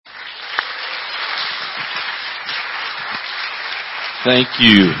Thank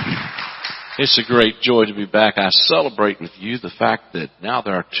you. It's a great joy to be back. I celebrate with you the fact that now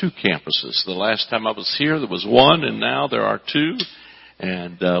there are two campuses. The last time I was here, there was one, and now there are two.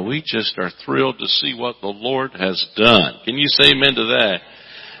 And we just are thrilled to see what the Lord has done. Can you say amen to that?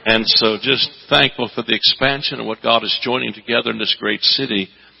 And so just thankful for the expansion and what God is joining together in this great city.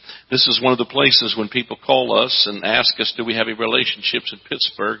 This is one of the places when people call us and ask us, do we have any relationships in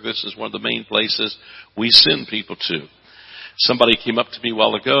Pittsburgh? This is one of the main places we send people to. Somebody came up to me a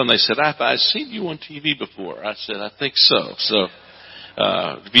while ago and they said, I've seen you on TV before. I said, I think so. So,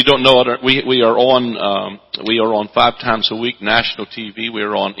 if you don't know it, we are on 5 times a week national TV. We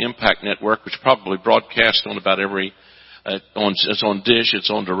are on Impact Network, which probably broadcasts on about every, it's on Dish, it's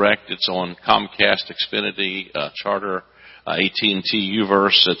on Direct, it's on Comcast, Xfinity, Charter, AT&T,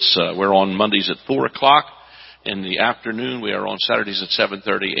 Uverse. We're on Mondays at 4 o'clock. In the afternoon, we are on Saturdays at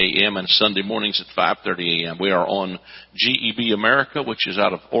 7:30 a.m. and Sunday mornings at 5:30 a.m. We are on GEB America, which is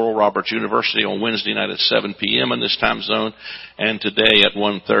out of Oral Roberts University, on Wednesday night at 7 p.m. in this time zone, and today at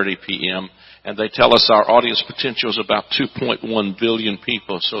 1:30 p.m. And they tell us our audience potential is about 2.1 billion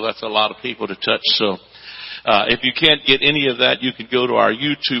people, so that's a lot of people to touch. So if you can't get any of that, you can go to our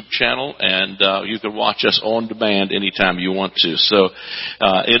YouTube channel and you can watch us on demand anytime you want to. So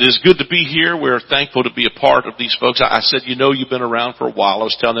it is good to be here. We're thankful to be a part of these folks. I said, you've been around for a while. I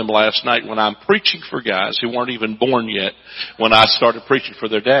was telling them last night when I'm preaching for guys who weren't even born yet, when I started preaching for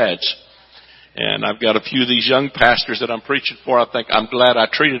their dads. And I've got a few of these young pastors that I'm preaching for. I think I'm glad I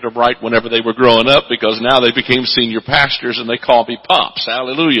treated them right whenever they were growing up, because now they became senior pastors and they call me Pops.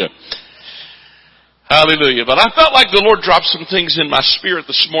 Hallelujah. Hallelujah. But I felt like the Lord dropped some things in my spirit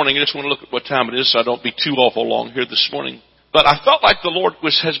this morning. I just want to look at what time it is so I don't be too awful long here this morning. But I felt like the Lord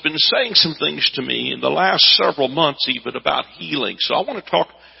has been saying some things to me in the last several months even about healing. So I want to talk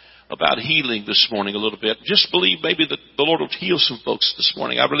about healing this morning a little bit. Just believe maybe that the Lord will heal some folks this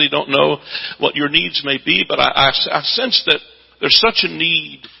morning. I really don't know what your needs may be, but I sense that there's such a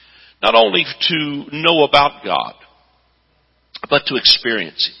need not only to know about God, but to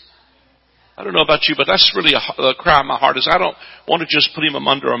experience Him. I don't know about you, but that's really a cry in my heart, is I don't want to just put Him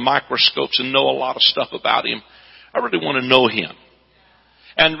under a microscope and know a lot of stuff about Him. I really want to know Him.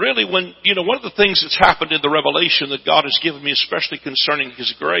 And really one of the things that's happened in the revelation that God has given me, especially concerning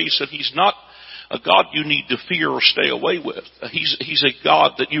His grace, that He's not a God you need to fear or stay away with. He's a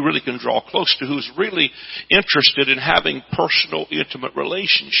God that you really can draw close to, who's really interested in having personal, intimate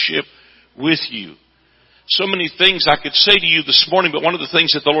relationship with you. So many things I could say to you this morning, but one of the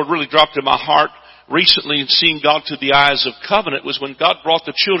things that the Lord really dropped in my heart recently in seeing God through the eyes of covenant was when God brought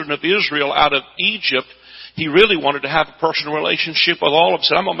the children of Israel out of Egypt. He really wanted to have a personal relationship with all of them. He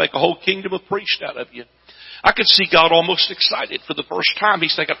said, I'm going to make a whole kingdom of priests out of you. I could see God almost excited for the first time.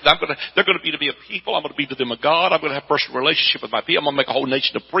 He's thinking, they're going to be a people. I'm going to be to them a God. I'm going to have a personal relationship with my people. I'm going to make a whole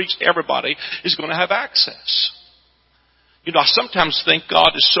nation of priests. Everybody is going to have access. I sometimes think God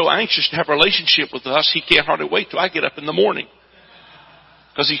is so anxious to have a relationship with us, He can't hardly wait till I get up in the morning.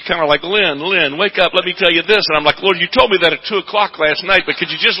 Because He's kind of like, Lynn, wake up, let me tell you this. And I'm like, Lord, you told me that at 2 o'clock last night, but could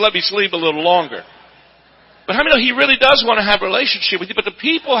you just let me sleep a little longer? But how many know He really does want to have a relationship with you? But the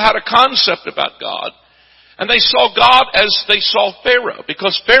people had a concept about God. And they saw God as they saw Pharaoh,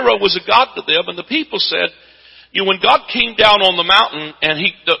 because Pharaoh was a God to them. And the people said, when God came down on the mountain and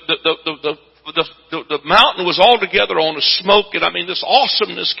the mountain was all together on a smoke, and this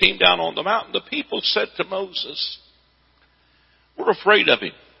awesomeness came down on the mountain. The people said to Moses, we're afraid of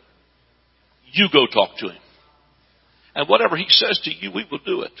him. You go talk to him. And whatever he says to you, we will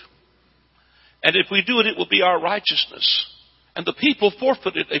do it. And if we do it, it will be our righteousness. And the people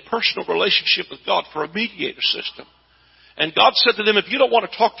forfeited a personal relationship with God for a mediator system. And God said to them, if you don't want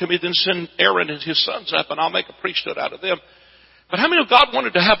to talk to me, then send Aaron and his sons up, and I'll make a priesthood out of them. But how many of God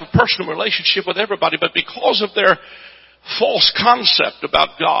wanted to have a personal relationship with everybody, but because of their false concept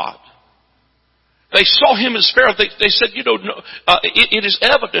about God, they saw Him as Pharaoh. They said, it is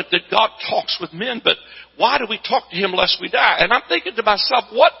evident that God talks with men, but why do we talk to Him lest we die? And I'm thinking to myself,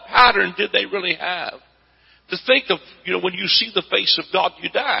 what pattern did they really have to think of, when you see the face of God, you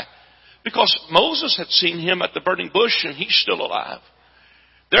die? Because Moses had seen Him at the burning bush and he's still alive.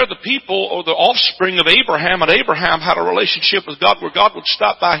 They're the people or the offspring of Abraham, and Abraham had a relationship with God where God would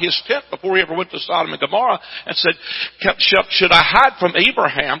stop by his tent before he ever went to Sodom and Gomorrah and said, should I hide from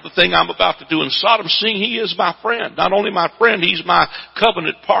Abraham the thing I'm about to do in Sodom, seeing he is my friend? Not only my friend, he's my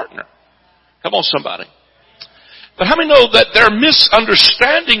covenant partner. Come on, somebody. But how many know that their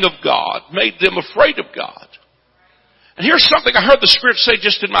misunderstanding of God made them afraid of God? And here's something I heard the Spirit say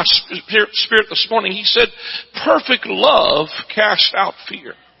just in my spirit this morning. He said, perfect love casts out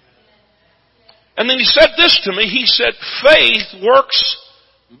fear. And then he said this to me. He said, faith works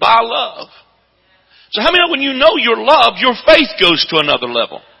by love. So how many know when you know you're loved, your faith goes to another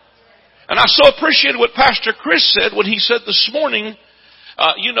level? And I so appreciated what Pastor Chris said when he said this morning,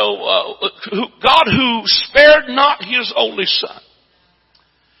 God who spared not His only Son,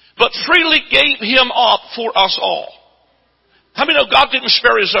 but freely gave Him up for us all. How many know God didn't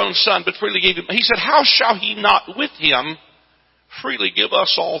spare His own Son, but freely gave Him? He said, how shall He not with Him freely give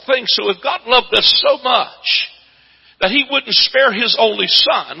us all things? So if God loved us so much that He wouldn't spare His only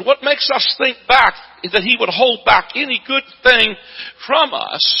Son, what makes us think back that He would hold back any good thing from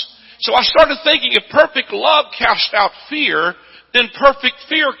us? So I started thinking, if perfect love cast out fear, then perfect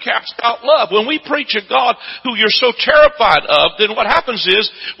fear casts out love. When we preach a God who you're so terrified of, then what happens is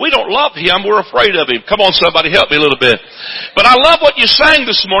we don't love Him, we're afraid of Him. Come on, somebody, help me a little bit. But I love what you sang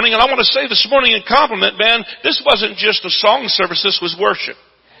this morning, and I want to say this morning in compliment, man, this wasn't just a song service, this was worship.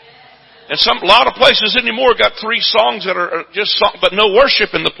 And a lot of places anymore got 3 songs that are just song, but no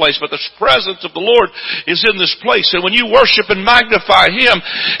worship in the place. But the presence of the Lord is in this place. And when you worship and magnify Him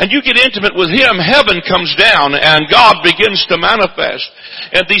and you get intimate with Him, heaven comes down and God begins to manifest.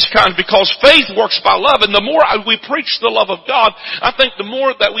 And these kinds, because faith works by love. And the more we preach the love of God, I think the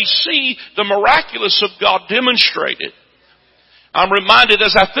more that we see the miraculous of God demonstrated. I'm reminded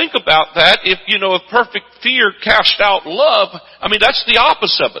as I think about that, if perfect fear cast out love, I mean, that's the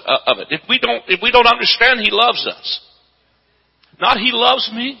opposite of it. If we don't understand He loves us. Not He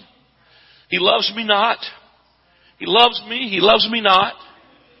loves me. He loves me not. He loves me. He loves me not.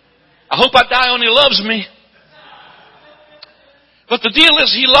 I hope I die on He loves me. But the deal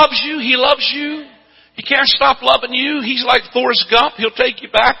is He loves you. He loves you. He can't stop loving you. He's like Forrest Gump. He'll take you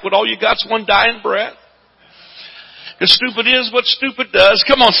back when all you got's one dying breath. Because stupid is what stupid does.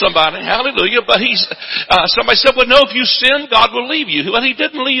 Come on, somebody. Hallelujah. But somebody said, well, no, if you sin, God will leave you. Well, He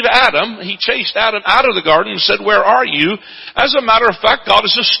didn't leave Adam. He chased Adam out of the garden and said, where are you? As a matter of fact, God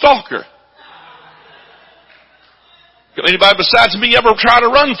is a stalker. Anybody besides me ever try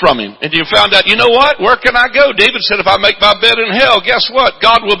to run from Him? And you found out, you know what? Where can I go? David said, if I make my bed in hell, guess what?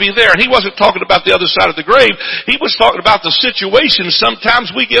 God will be there. And he wasn't talking about the other side of the grave. He was talking about the situation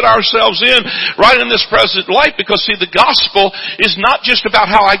sometimes we get ourselves in right in this present life. Because see, the gospel is not just about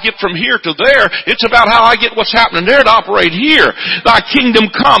how I get from here to there. It's about how I get what's happening there to operate here. Thy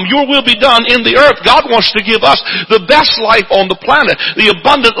kingdom come. Your will be done in the earth. God wants to give us the best life on the planet. The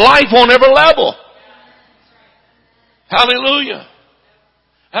abundant life on every level. Hallelujah.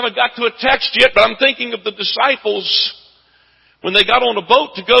 I haven't got to a text yet, but I'm thinking of the disciples when they got on a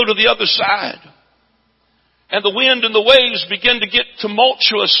boat to go to the other side. And the wind and the waves began to get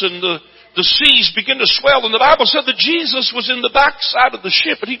tumultuous and the seas began to swell. And the Bible said that Jesus was in the backside of the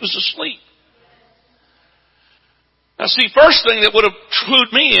ship and He was asleep. Now see, first thing that would have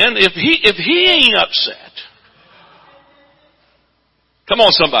clued me in, if he ain't upset. Come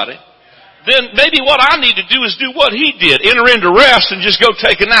on, somebody. Then maybe what I need to do is do what He did. Enter into rest and just go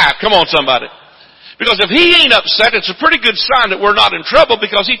take a nap. Come on, somebody. Because if He ain't upset, it's a pretty good sign that we're not in trouble,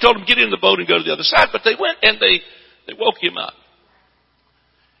 because He told them get in the boat and go to the other side. But they went and they woke Him up.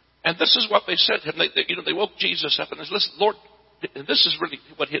 And this is what they said to Him. They woke Jesus up and they said, listen, Lord, and this is really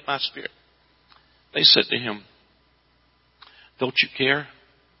what hit my spirit. They said to Him, don't you care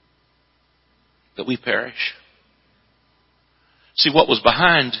that we perish? See, what was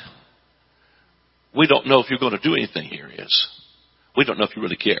behind, we don't know if you're going to do anything here is, we don't know if you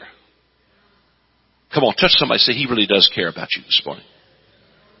really care. Come on, touch somebody, say He really does care about you this morning.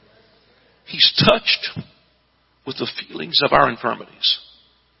 He's touched with the feelings of our infirmities.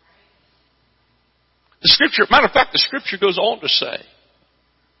 The Scripture, matter of fact, the Scripture goes on to say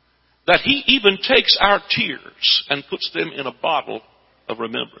that He even takes our tears and puts them in a bottle of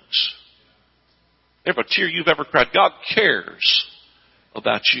remembrance. Every tear you've ever cried, God cares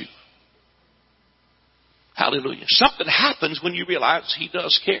about you. Hallelujah. Something happens when you realize He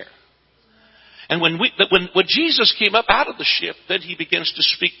does care. And when Jesus came up out of the ship, then He begins to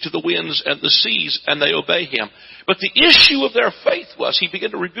speak to the winds and the seas, and they obey Him. But the issue of their faith was, He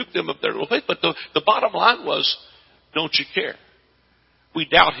began to rebuke them of their little faith. But the bottom line was, don't you care? We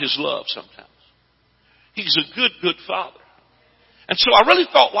doubt His love sometimes. He's a good, good Father. And so I really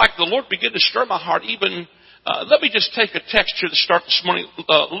felt like the Lord began to stir my heart. Even, let me just take a text here to start this morning.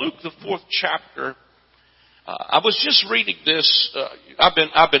 Luke, the 4th chapter. I was just reading this. I've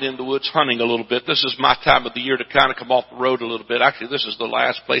been in the woods hunting a little bit. This is my time of the year to kind of come off the road a little bit. Actually, this is the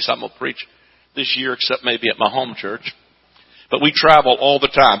last place I'm going to preach this year, except maybe at my home church. But we travel all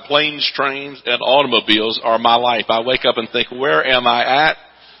the time. Planes, trains, and automobiles are my life. I wake up and think, where am I at?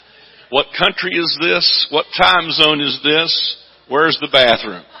 What country is this? What time zone is this? Where's the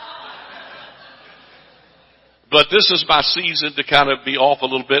bathroom? But this is my season to kind of be off a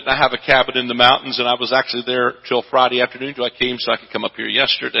little bit. And I have a cabin in the mountains, and I was actually there till Friday afternoon till I came so I could come up here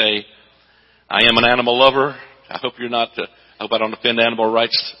yesterday. I am an animal lover. I hope you're not, I hope I don't offend animal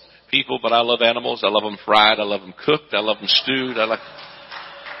rights people, but I love animals. I love them fried. I love them cooked. I love them stewed. I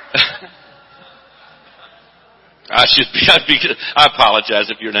apologize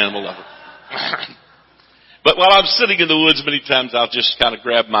if you're an animal lover. But while I'm sitting in the woods, many times I'll just kind of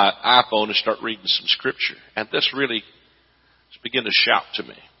grab my iPhone and start reading some scripture. And this really began to shout to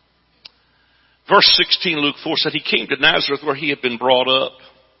me. Verse 16, Luke 4 said, he came to Nazareth where he had been brought up.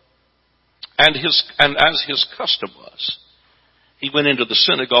 And as his custom was, he went into the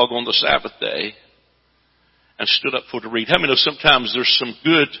synagogue on the Sabbath day and stood up for to read. How many know sometimes there's some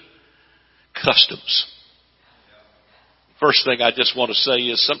good customs? First thing I just want to say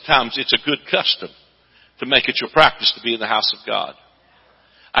is sometimes it's a good custom to make it your practice to be in the house of God.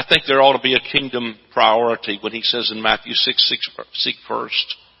 I think there ought to be a kingdom priority when he says in Matthew 6, seek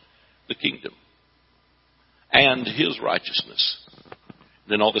first the kingdom and his righteousness.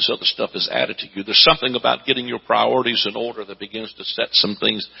 Then all this other stuff is added to you. There's something about getting your priorities in order that begins to set some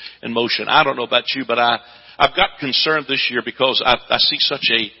things in motion. I don't know about you, but I've got concerned this year because I see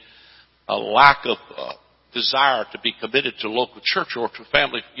such a lack of desire to be committed to local church or to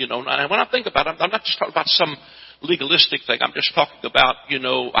family. You know, and when I think about it, I'm not just talking about some legalistic thing. I'm just talking about,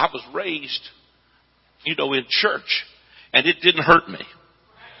 I was raised, in church, and it didn't hurt me.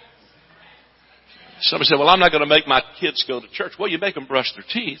 Somebody said, well, I'm not going to make my kids go to church. Well, you make them brush their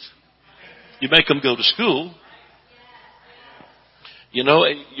teeth. You make them go to school. You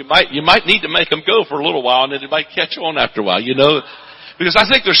might need to make them go for a little while, and then it might catch on after a while, Because I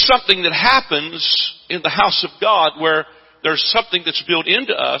think there's something that happens in the house of God where there's something that's built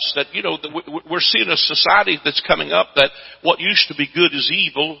into us that, we're seeing a society that's coming up that what used to be good is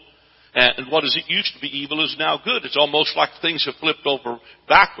evil, and what used to be evil is now good. It's almost like things have flipped over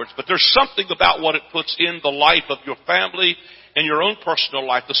backwards. But there's something about what it puts in the life of your family and your own personal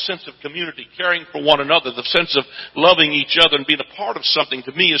life, the sense of community, caring for one another, the sense of loving each other and being a part of something,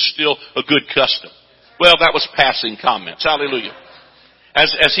 to me is still a good custom. Well, that was passing comments. Hallelujah.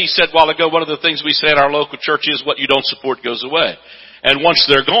 As he said a while ago, one of the things we say at our local church is what you don't support goes away. And once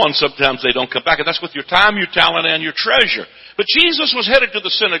they're gone, sometimes they don't come back. And that's with your time, your talent, and your treasure. But Jesus was headed to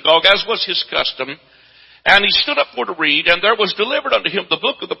the synagogue, as was his custom. And he stood up for to read, and there was delivered unto him the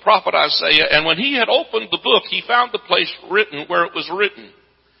book of the prophet Isaiah. And when he had opened the book, he found the place written where it was written.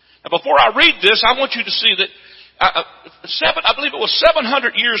 Now before I read this, I want you to see that, I believe it was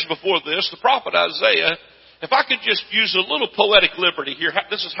 700 years before this, the prophet Isaiah, if I could just use a little poetic liberty here,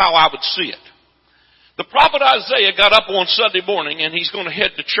 this is how I would see it. The prophet Isaiah got up on Sunday morning and he's going to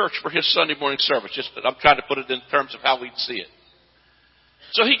head to church for his Sunday morning service. I'm trying to put it in terms of how we'd see it.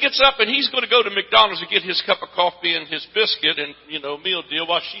 So he gets up and he's going to go to McDonald's and get his cup of coffee and his biscuit and, meal deal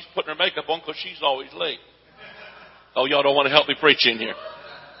while she's putting her makeup on because she's always late. Oh, y'all don't want to help me preach in here.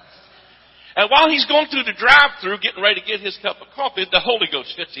 And while he's going through the drive-thru getting ready to get his cup of coffee, the Holy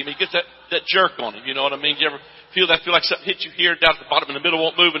Ghost hits him. He gets that jerk on him. You know what I mean? You ever feel like something hits you here, down at the bottom, and the middle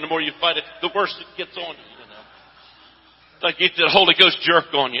won't move, and the more you fight it, the worse it gets on you, Like you get the Holy Ghost jerk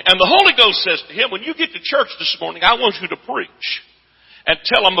on you. And the Holy Ghost says to him, when you get to church this morning, I want you to preach and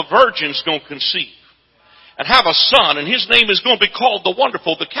tell them a virgin's going to conceive and have a son, and his name is going to be called the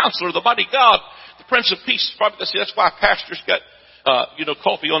Wonderful, the Counselor, the Mighty God, the Prince of Peace. Probably that's why pastors got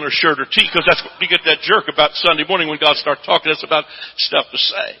coffee on their shirt or tea, because that's you get that jerk about Sunday morning when God starts talking to us about stuff to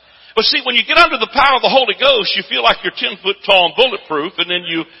say. But see, when you get under the power of the Holy Ghost, you feel like you're 10 foot tall and bulletproof, and then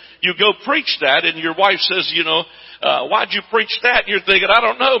you go preach that, and your wife says, why'd you preach that? And you're thinking, I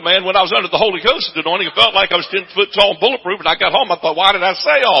don't know, man. When I was under the Holy Ghost anointing, it felt like I was 10 foot tall and bulletproof, and I got home, I thought, why did I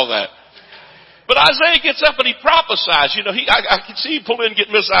say all that? But Isaiah gets up and he prophesies. I can see him pull in and get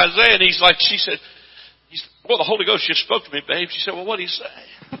Miss Isaiah, and she said, well, the Holy Ghost just spoke to me, babe. She said, well, what did he say?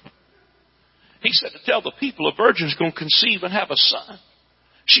 He said to tell the people a virgin's going to conceive and have a son.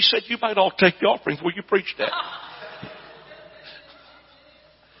 She said, you might all take the offering before you preach that.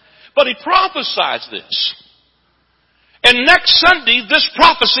 But he prophesied this. And next Sunday, this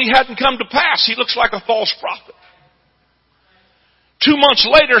prophecy hadn't come to pass. He looks like a false prophet. 2 months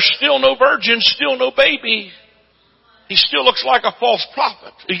later, still no virgin, still no baby. He still looks like a false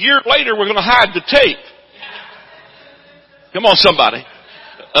prophet. A year later, we're going to hide the tape. Come on, somebody.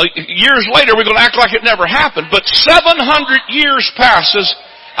 Years later, we're going to act like it never happened. But 700 years passes.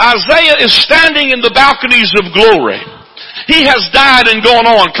 Isaiah is standing in the balconies of glory. He has died and gone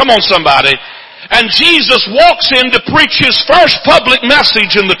on. Come on, somebody. And Jesus walks in to preach his first public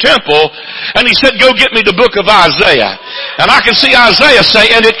message in the temple. And he said, go get me the book of Isaiah. And I can see Isaiah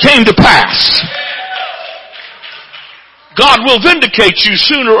say, and it came to pass. God will vindicate you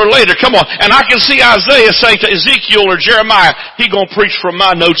sooner or later. Come on. And I can see Isaiah saying to Ezekiel or Jeremiah, he gonna preach from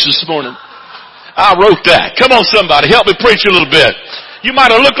my notes this morning. I wrote that. Come on somebody, help me preach a little bit. You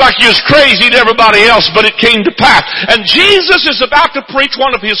might have looked like you was crazy to everybody else, but it came to pass. And Jesus is about to preach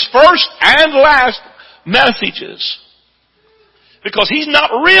one of his first and last messages. Because he's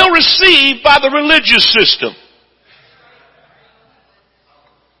not real received by the religious system.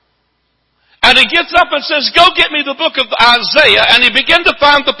 And he gets up and says, go get me the book of Isaiah. And he began to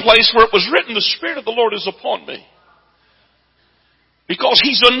find the place where it was written, the Spirit of the Lord is upon me. Because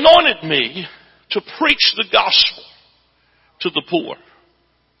he's anointed me to preach the gospel to the poor.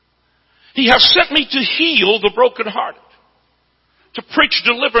 He has sent me to heal the brokenhearted, to preach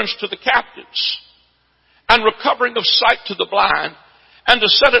deliverance to the captives, and recovering of sight to the blind, and to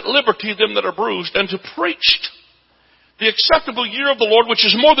set at liberty them that are bruised, and to preach the acceptable year of the Lord, which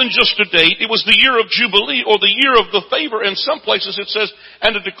is more than just a date. It was the year of Jubilee, or the year of the favor. In some places it says,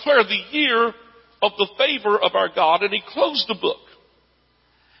 and to declare the year of the favor of our God. And he closed the book.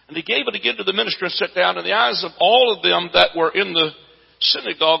 And he gave it again to the minister and sat down, and the eyes of all of them that were in the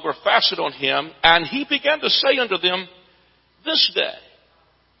synagogue were fastened on him. And he began to say unto them, this day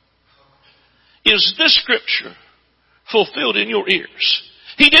is this scripture fulfilled in your ears.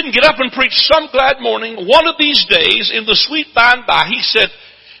 He didn't get up and preach some glad morning. One of these days, in the sweet by and by, he said,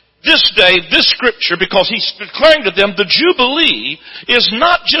 this day, this scripture, because he's declaring to them, the Jubilee is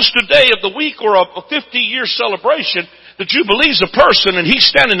not just a day of the week or a 50-year celebration. The Jubilee is a person, and he's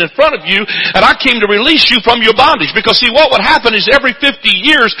standing in front of you, and I came to release you from your bondage. Because see, what would happen is every 50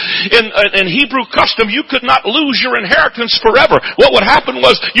 years in Hebrew custom, you could not lose your inheritance forever. What would happen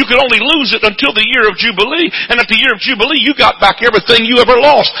was you could only lose it until the year of Jubilee, and at the year of Jubilee, you got back everything you ever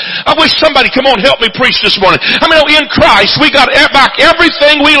lost. I wish somebody, come on, help me preach this morning. I mean, in Christ, we got back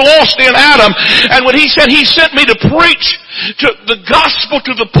everything we lost in Adam, and when he said he sent me to preach to the gospel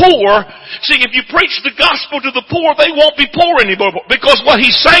to the poor, see, if you preach the gospel to the poor, they won't be poor anymore. Because what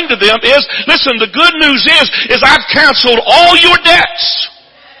he's saying to them is, listen, the good news is I've canceled all your debts.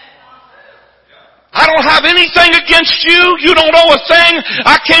 I don't have anything against you. You don't owe a thing.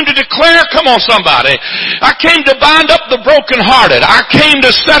 I came to declare, come on somebody, I came to bind up the brokenhearted. I came to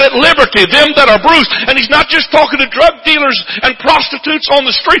set at liberty them that are bruised. And he's not just talking to drug dealers and prostitutes on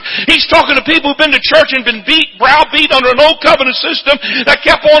the street. He's talking to people who've been to church and been browbeat under an old covenant system that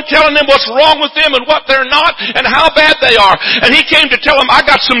kept on telling them what's wrong with them and what they're not and how bad they are. And he came to tell them, I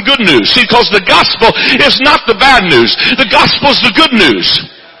got some good news. See, because the gospel is not the bad news. The gospel is the good news.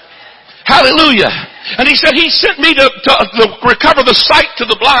 Hallelujah. And he said he sent me to recover the sight to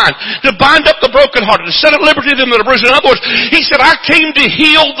the blind, to bind up the brokenhearted, to set at liberty them that are bruised. In other words, he said, I came to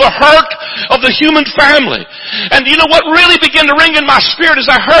heal the hurt of the human family. And you know what really began to ring in my spirit as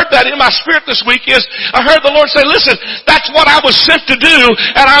I heard that in my spirit this week is, I heard the Lord say, listen, that's what I was sent to do,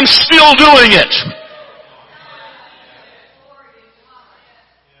 and I'm still doing it.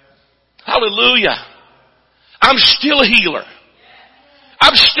 Hallelujah. I'm still a healer.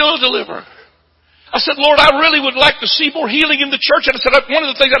 I'm still a deliverer. I said, Lord, I really would like to see more healing in the church. And I said, one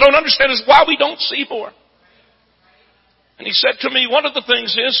of the things I don't understand is why we don't see more. And he said to me, one of the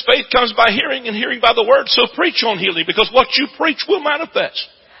things is faith comes by hearing and hearing by the word. So preach on healing because what you preach will manifest.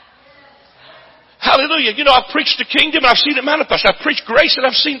 Hallelujah. You know, I've preached the kingdom and I've seen it manifest. I've preached grace and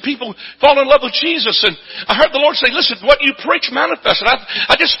I've seen people fall in love with Jesus. And I heard the Lord say, listen, what you preach manifests. And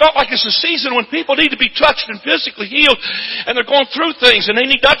I just felt like it's a season when people need to be touched and physically healed. And they're going through things and they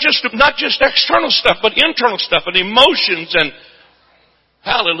need not just external stuff, but internal stuff and emotions and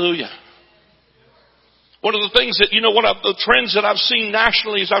hallelujah. One of the things that, you know, one of the trends that I've seen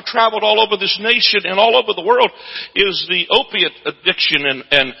nationally as I've traveled all over this nation and all over the world is the opiate addiction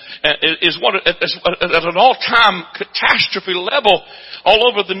and is what at an all-time catastrophe level all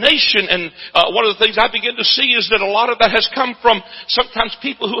over the nation. And one of the things I begin to see is that a lot of that has come from sometimes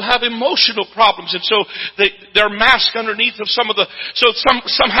people who have emotional problems. And so they're masked underneath of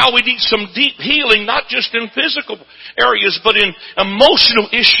somehow we need some deep healing, not just in physical areas, but in emotional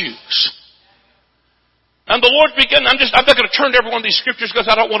issues. And the Lord began, I'm not going to turn to every one of these scriptures because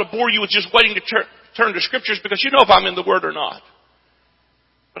I don't want to bore you with just waiting to turn to scriptures because you know if I'm in the Word or not.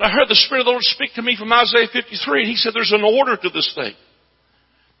 But I heard the Spirit of the Lord speak to me from Isaiah 53 and He said there's an order to this thing.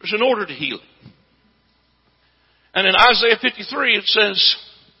 There's an order to healing. And in Isaiah 53 it says,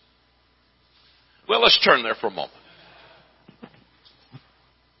 well, let's turn there for a moment.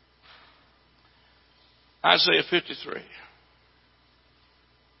 Isaiah 53.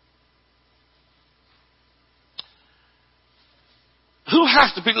 Who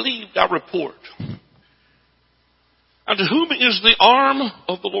hath believed our report? And to whom is the arm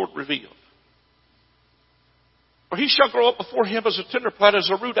of the Lord revealed? For he shall grow up before him as a tender plant, as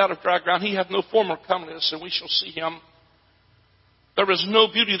a root out of dry ground. He hath no form or comeliness, and we shall see him. There is no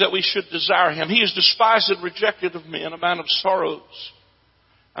beauty that we should desire him. He is despised and rejected of men, a man of sorrows,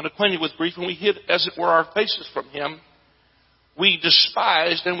 and acquainted with grief, and we hid, as it were, our faces from him. We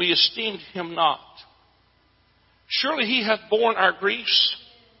despised, and we esteemed him not. Surely he hath borne our griefs,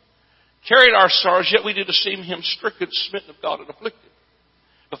 carried our sorrows, yet we did esteem him stricken, smitten of God, and afflicted.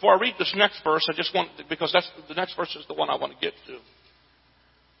 Before I read this next verse, I just want, because the next verse is the one I want to get to.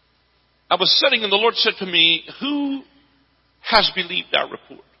 I was sitting and the Lord said to me, who has believed our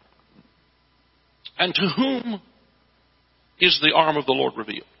report? And to whom is the arm of the Lord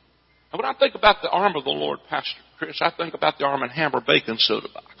revealed? And when I think about the arm of the Lord, Pastor Chris, I think about the arm in Hammer Bacon soda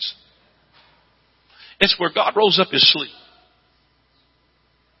box. It's where God rolls up his sleeve.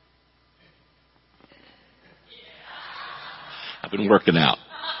 I've been working out.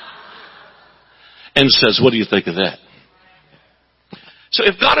 And says, what do you think of that? So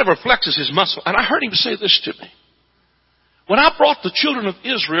if God ever flexes his muscle, and I heard him say this to me. When I brought the children of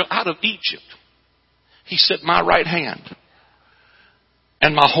Israel out of Egypt, he said, my right hand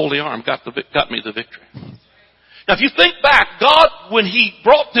and my holy arm got me the victory. Now if you think back, God, when he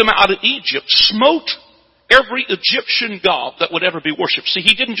brought them out of Egypt, smote every Egyptian god that would ever be worshipped. See,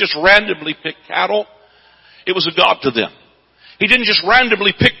 he didn't just randomly pick cattle. It was a god to them. He didn't just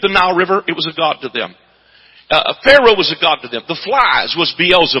randomly pick the Nile River. It was a god to them. Pharaoh was a god to them. The flies was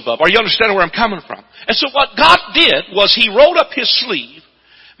Beelzebub. Are you understanding where I'm coming from? And so what God did was he rolled up his sleeve,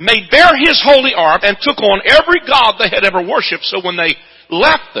 made bare his holy arm, and took on every god they had ever worshipped. So when they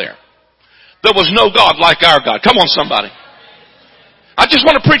left there was no God like our God. Come on, somebody. I just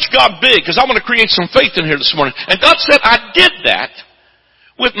want to preach God big because I want to create some faith in here this morning. And God said, I did that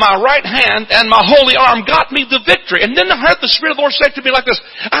with my right hand and my holy arm got me the victory. And then I heard the Spirit of the Lord say to me like this,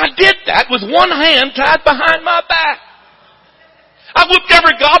 I did that with one hand tied behind my back. I whipped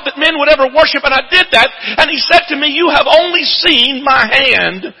every god that men would ever worship, and I did that. And he said to me, you have only seen my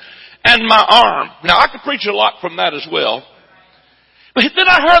hand and my arm. Now I could preach a lot from that as well. But then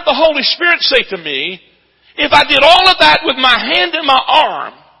I heard the Holy Spirit say to me, if I did all of that with my hand and my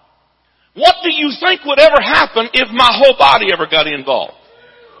arm, what do you think would ever happen if my whole body ever got involved?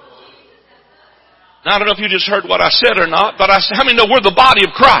 Now, I don't know if you just heard what I said or not, but I said, how many know we're the body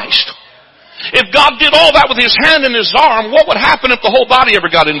of Christ? If God did all that with his hand and his arm, what would happen if the whole body ever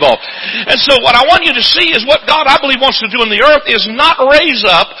got involved? And so what I want you to see is what God, I believe, wants to do in the earth is not raise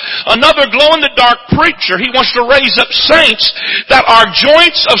up another glow-in-the-dark preacher. He wants to raise up saints that are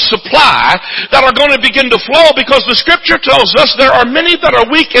joints of supply that are going to begin to flow, because the Scripture tells us there are many that are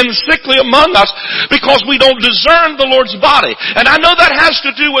weak and sickly among us because we don't discern the Lord's body. And I know that has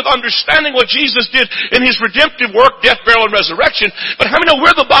to do with understanding what Jesus did in his redemptive work, death, burial, and resurrection. But how many know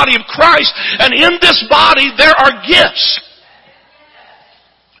we're the body of Christ? And in this body, there are gifts.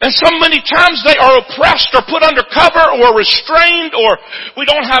 And so many times they are oppressed or put under cover or restrained, or we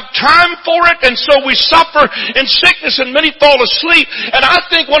don't have time for it, and so we suffer in sickness and many fall asleep. And I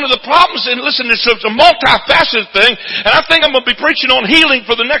think one of the problems, and listen, it's a multifaceted thing, and I think I'm going to be preaching on healing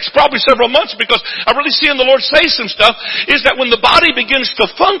for the next probably several months, because I'm really seeing the Lord say some stuff, is that when the body begins to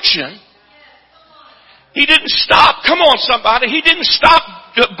function, he didn't stop. Come on, somebody. He didn't stop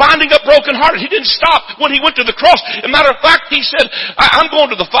binding up broken hearted. He didn't stop when he went to the cross. As a matter of fact, he said, I'm going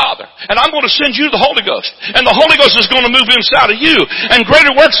to the Father, and I'm going to send you the Holy Ghost. And the Holy Ghost is going to move inside of you. And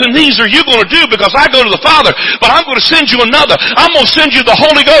greater works than these are you going to do, because I go to the Father. But I'm going to send you another. I'm going to send you the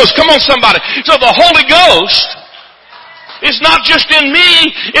Holy Ghost. Come on, somebody. So the Holy Ghost is not just in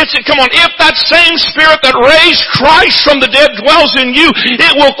me. Come on, if that same Spirit that raised Christ from the dead dwells in you,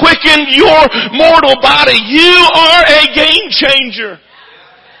 it will quicken your mortal body. You are a game changer.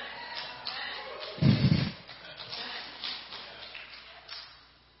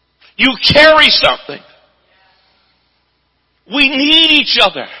 You carry something. We need each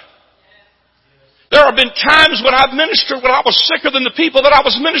other. There have been times when I've ministered when I was sicker than the people that I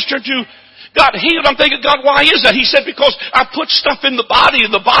was ministered to got healed. I'm thinking, God, why is that? He said, because I put stuff in the body,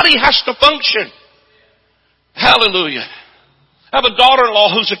 and the body has to function. Hallelujah. I have a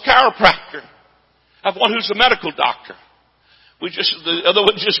daughter-in-law who's a chiropractor. I have one who's a medical doctor. The other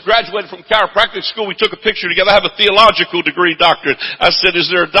one just graduated from chiropractic school. We took a picture together. I have a theological degree doctorate. I said,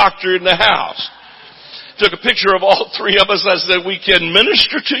 is there a doctor in the house? Took a picture of all three of us. I said, we can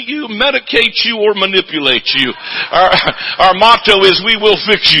minister to you, medicate you, or manipulate you. Our motto is, we will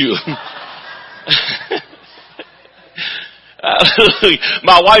fix you.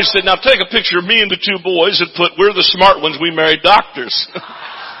 My wife said, now take a picture of me and the two boys and put, we're the smart ones, we married doctors.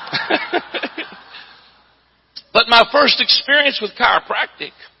 But my first experience with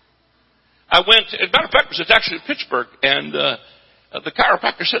chiropractic, I went, as a matter of fact, it was actually in Pittsburgh, and the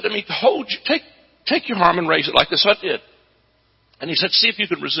chiropractor said to me, take your arm and raise it like this. So I did. And he said, see if you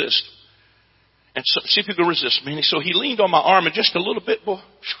can resist. And so, see if you can resist me. And so he leaned on my arm, and just a little bit, boy,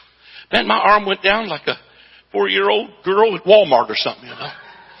 man, my arm went down like a 4-year-old girl at Walmart or something, you know.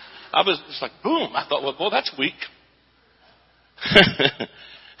 I was just like, boom. I thought, well, boy, that's weak.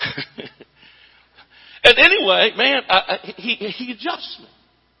 And anyway, man, he adjusts me.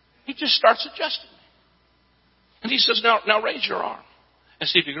 He just starts adjusting me. And he says, now raise your arm and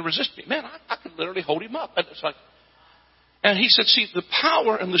see if you can resist me. Man, I could literally hold him up. And it's like, and he said, see, the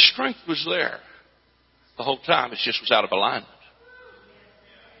power and the strength was there the whole time. It just was out of alignment.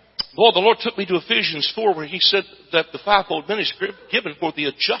 Boy, the Lord took me to Ephesians 4 where he said that the fivefold ministry is given for the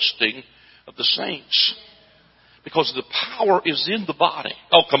adjusting of the saints. Because the power is in the body.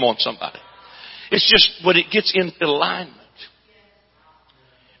 Oh, come on, somebody. It's just when it gets in alignment.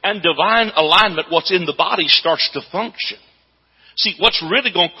 And divine alignment, what's in the body starts to function. See, what's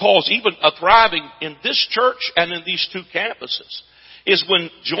really going to cause even a thriving in this church and in these 2 campuses is when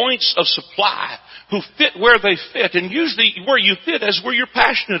joints of supply who fit where they fit, and usually where you fit is where you're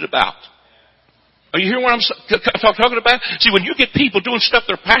passionate about. Are you hearing what I'm talking about? See, when you get people doing stuff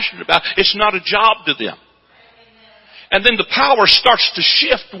they're passionate about, it's not a job to them. And then the power starts to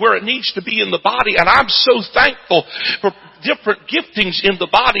shift where it needs to be in the body. And I'm so thankful for different giftings in the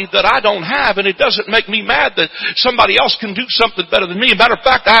body that I don't have. And it doesn't make me mad that somebody else can do something better than me. As a matter of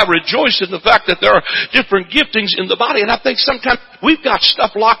fact, I rejoice in the fact that there are different giftings in the body. And I think sometimes we've got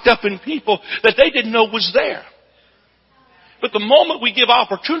stuff locked up in people that they didn't know was there. But the moment we give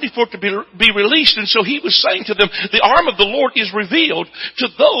opportunity for it to be released, and so he was saying to them, the arm of the Lord is revealed to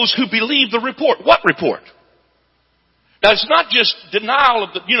those who believe the report. What report? Now, it's not just denial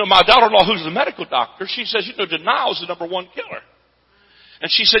of my daughter-in-law who's a medical doctor, she says, denial is the number one killer. And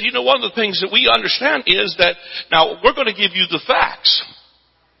she said, one of the things that we understand is that, now, we're going to give you the facts,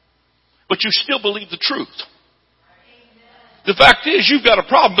 but you still believe the truth. The fact is, you've got a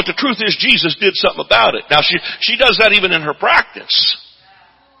problem, but the truth is Jesus did something about it. Now, she does that even in her practice.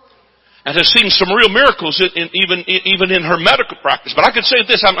 And has seen some real miracles even in her medical practice. But I can say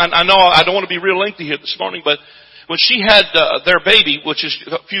this, I know I don't want to be real lengthy here this morning, but when she had their baby, which is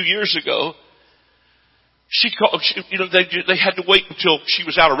a few years ago, they had to wait until she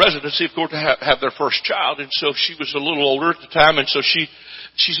was out of residency, of course, to have their first child. And so she was a little older at the time, and so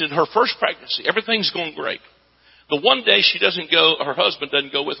she's in her first pregnancy. Everything's going great. The one day she doesn't go, her husband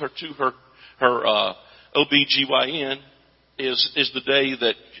doesn't go with her to her OBGYN is the day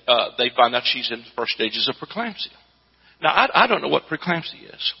that they find out she's in the first stages of preeclampsia. Now, I don't know what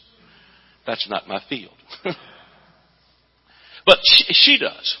preeclampsia is. That's not my field. But she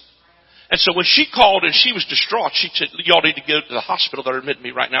does. And so when she called and she was distraught, she said, y'all need to go to the hospital. They're admitting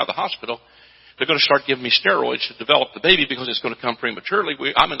me right now to the hospital. They're going to start giving me steroids to develop the baby because it's going to come prematurely.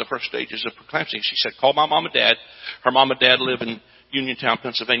 I'm in the first stages of preeclampsia. She said, call my mom and dad. Her mom and dad live in Uniontown,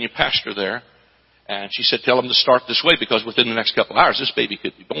 Pennsylvania, pastor there. And she said, tell them to start this way because within the next couple of hours, this baby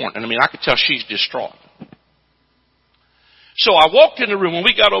could be born. And I could tell she's distraught. So I walked in the room. When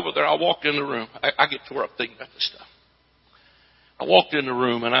we got over there, I walked in the room. I get tore up thinking about this stuff. I walked in the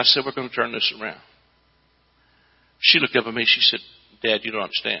room and I said, we're going to turn this around. She looked up at me. She said, Dad, you don't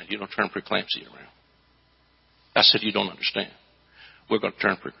understand. You don't turn preeclampsia around. I said, you don't understand. We're going to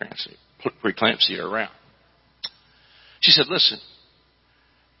turn preeclampsia around. She said, listen,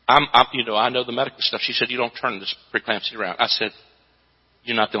 I know the medical stuff. She said, you don't turn this preeclampsia around. I said,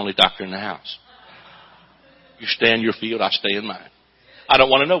 you're not the only doctor in the house. You stay in your field, I stay in mine. I don't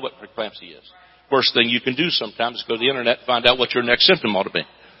want to know what preeclampsia is. First thing you can do sometimes is go to the internet and find out what your next symptom ought to be.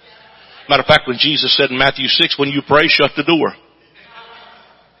 Matter of fact, when Jesus said in Matthew 6, when you pray, shut the door.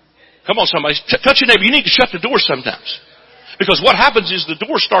 Come on, somebody. Touch your neighbor. You need to shut the door sometimes. Because what happens is the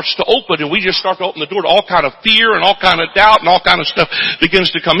door starts to open and we just start to open the door to all kind of fear and all kind of doubt and all kind of stuff begins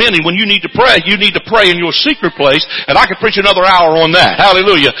to come in. And when you need to pray in your secret place. And I could preach another hour on that.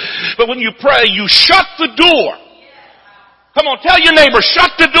 Hallelujah. But when you pray, you shut the door. Come on, tell your neighbor,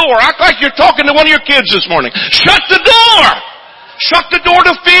 shut the door. Act like you're talking to one of your kids this morning. Shut the door! Shut the door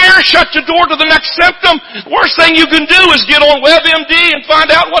to fear. Shut the door to the next symptom. Worst thing you can do is get on WebMD and find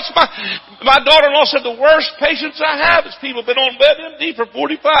out what's my daughter-in-law said the worst patients I have is people who've been on WebMD for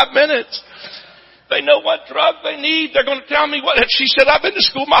 45 minutes. They know what drug they need. They're going to tell me what. She said, I've been to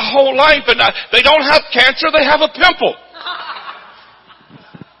school my whole life and they don't have cancer, they have a pimple.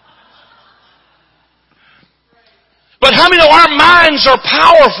 But how many know our minds are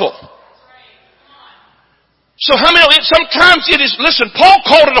powerful? So how many know sometimes it is, listen, Paul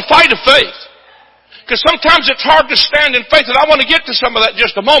called it a fight of faith. Because sometimes it's hard to stand in faith, and I want to get to some of that in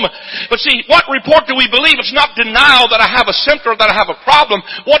just a moment. But see, what report do we believe? It's not denial that I have a symptom or that I have a problem.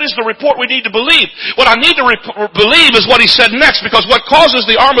 What is the report we need to believe? What I need to believe is what he said next, because what causes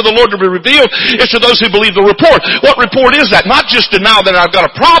the arm of the Lord to be revealed is to those who believe the report. What report is that? Not just denial that I've got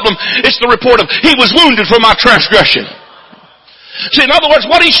a problem, it's the report of, He was wounded for my transgression. See, in other words,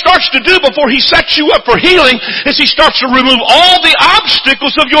 what He starts to do before He sets you up for healing is He starts to remove all the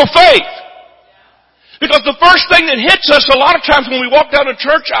obstacles of your faith. Because the first thing that hits us a lot of times when we walk down a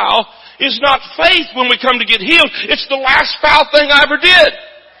church aisle is not faith when we come to get healed. It's the last foul thing I ever did.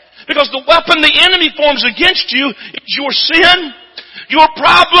 Because the weapon the enemy forms against you is your sin, your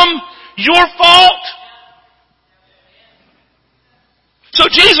problem, your fault. So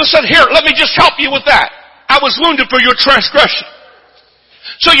Jesus said, here, let me just help you with that. I was wounded for your transgression.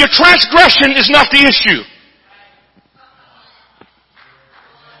 So your transgression is not the issue.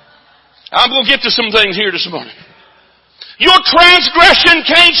 I'm going to get to some things here this morning. Your transgression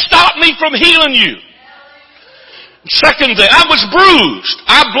can't stop me from healing you. Second thing, I was bruised.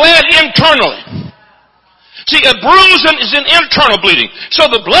 I bled internally. See, a bruise is an internal bleeding. So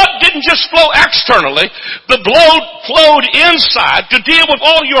the blood didn't just flow externally. The blood flowed inside to deal with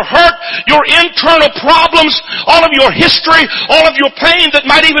all your hurt, your internal problems, all of your history, all of your pain that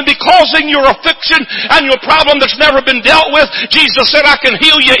might even be causing your affliction and your problem that's never been dealt with. Jesus said, I can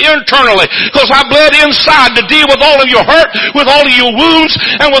heal you internally because I bled inside to deal with all of your hurt, with all of your wounds,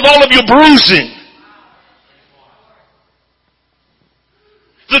 and with all of your bruising.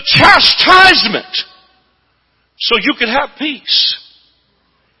 The chastisement so you could have peace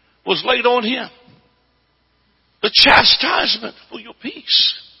was laid on Him. The chastisement for your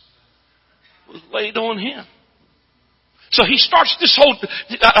peace was laid on Him. So He starts this whole,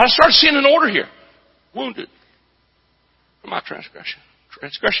 I start seeing an order here. Wounded for my transgression.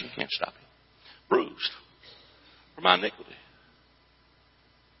 Transgression can't stop you. Bruised for my iniquity.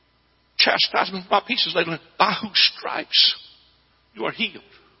 Chastisement for my peace is laid on Him. By whose stripes you are healed.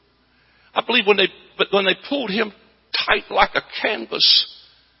 I believe when they pulled Him tight like a canvas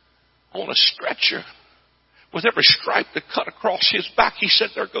on a stretcher with every stripe that cut across His back, He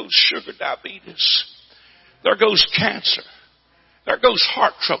said, there goes sugar diabetes. There goes cancer. There goes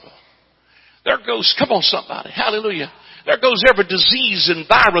heart trouble. There goes, come on somebody, hallelujah. There goes every disease and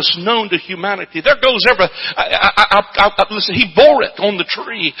virus known to humanity. There goes every, listen, He bore it on the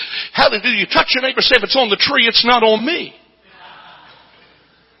tree. Hallelujah. Touch your neighbor, say, if it's on the tree, it's not on me.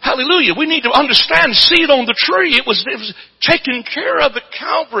 Hallelujah. We need to understand, see it on the tree. It was taken care of at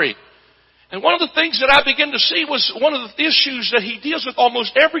Calvary. And one of the things that I began to see was one of the issues that He deals with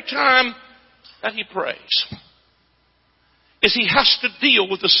almost every time that He prays is He has to deal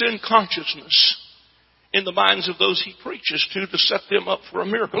with the sin consciousness in the minds of those He preaches to set them up for a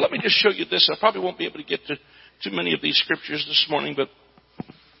miracle. Let me just show you this. I probably won't be able to get to too many of these scriptures this morning, but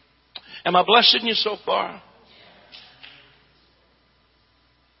am I blessing you so far?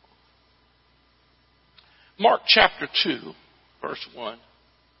 Mark chapter 2, verse 1.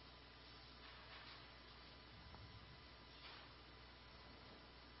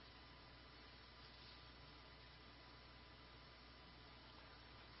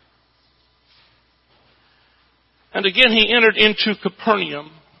 And again He entered into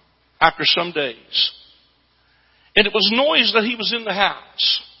Capernaum after some days. And it was noised that He was in the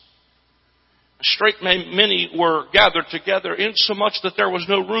house. Straight many were gathered together, insomuch that there was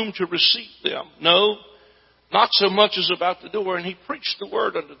no room to receive them. No, not so much as about the door, and He preached the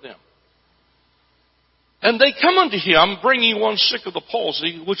word unto them. And they come unto Him, bringing one sick of the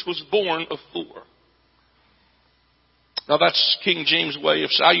palsy, which was born of 4. Now that's King James' way of,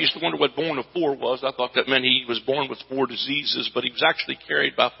 I used to wonder what born of 4 was. I thought that meant he was born with 4 diseases, but he was actually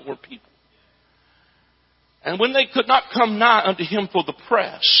carried by 4 people. And when they could not come nigh unto Him for the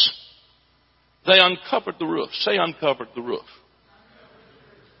press, they uncovered the roof. Say, uncovered the roof.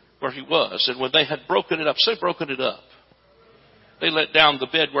 Where He was. And when they had broken it up, say broken it up, they let down the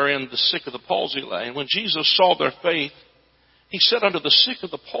bed wherein the sick of the palsy lay. And when Jesus saw their faith, He said unto the sick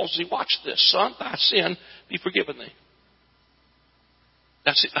of the palsy, watch this, son, thy sin be forgiven thee.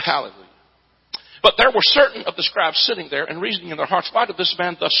 That's it. Hallelujah. But there were certain of the scribes sitting there and reasoning in their hearts, why did this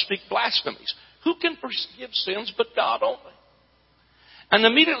man thus speak blasphemies? Who can forgive sins but God only? And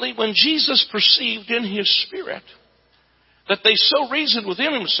immediately when Jesus perceived in His spirit that they so reasoned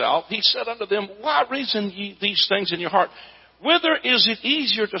within Himself, He said unto them, why reason ye these things in your heart? Whither is it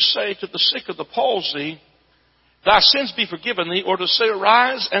easier to say to the sick of the palsy, thy sins be forgiven thee, or to say,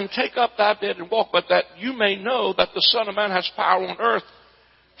 arise and take up thy bed and walk, but that you may know that the Son of Man has power on earth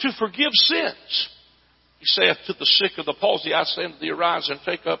to forgive sins. He saith to the sick of the palsy, I say unto thee, arise and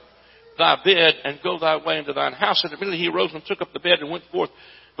take up thy bed and go thy way into thine house. And immediately he arose and took up the bed and went forth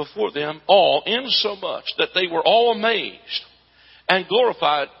before them all, insomuch that they were all amazed and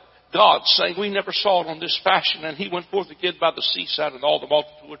glorified God, saying, we never saw it on this fashion. And he went forth again by the seaside, and all the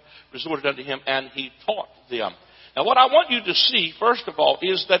multitude resorted unto him, and he taught them. Now what I want you to see, first of all,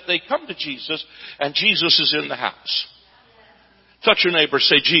 is that they come to Jesus, and Jesus is in the house. Touch your neighbor,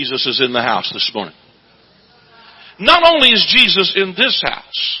 say, Jesus is in the house this morning. Not only is Jesus in this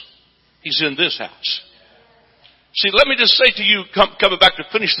house, he's in this house. See, let me just say to you, coming back to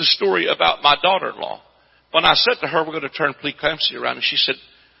finish the story about my daughter-in-law. When I said to her, we're going to turn preeclampsia around, and she said,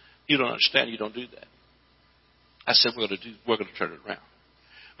 you don't understand, you don't do that. I said, we're going to turn it around.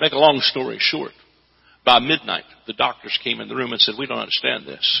 Make a long story short, by midnight, the doctors came in the room and said, we don't understand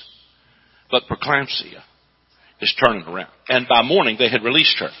this, but preeclampsia is turning around. And by morning, they had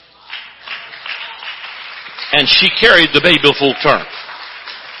released her. And she carried the baby full term.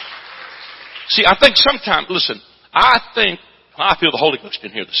 See, I think sometimes, listen, I feel the Holy Ghost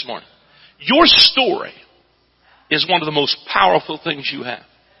in here this morning. Your story is one of the most powerful things you have.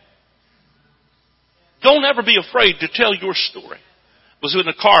 Don't ever be afraid to tell your story. I was in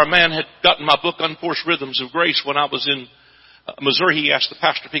a car. A man had gotten my book, Unforced Rhythms of Grace, when I was in Missouri. He asked the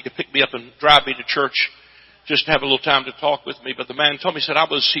pastor if he could pick me up and drive me to church just to have a little time to talk with me. But the man told me, he said, I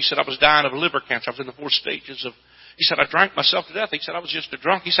was dying of liver cancer. I was in the 4 stages of, he said, I drank myself to death. He said, I was just a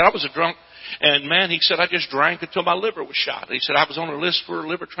drunk. He said, I was a drunk. And man, he said, I just drank until my liver was shot. He said, I was on a list for a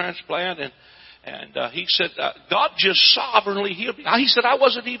liver transplant. And he said, God just sovereignly healed me. He said, I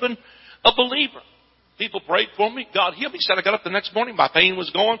wasn't even a believer. People prayed for me. God healed me. He said, I got up the next morning. My pain was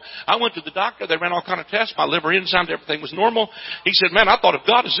gone. I went to the doctor. They ran all kind of tests. My liver enzymes, everything was normal. He said, man, I thought if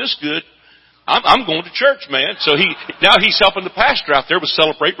God is this good, I'm going to church, man. So now he's helping the pastor out there with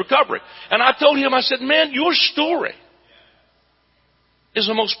Celebrate Recovery. And I told him, I said, man, your story is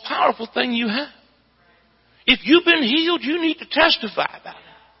the most powerful thing you have. If you've been healed, you need to testify about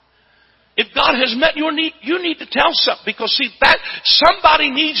it. If God has met your need, you need to tell something. Because see, that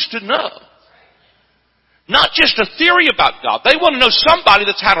somebody needs to know. Not just a theory about God. They want to know somebody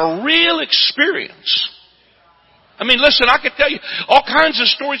that's had a real experience. I mean, listen, I could tell you all kinds of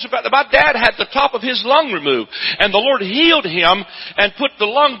stories about my dad had the top of his lung removed, and the Lord healed him and put the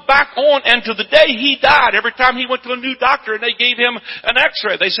lung back on, and to the day he died, every time he went to a new doctor and they gave him an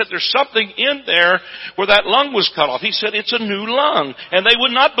x-ray, they said there's something in there where that lung was cut off. He said it's a new lung, and they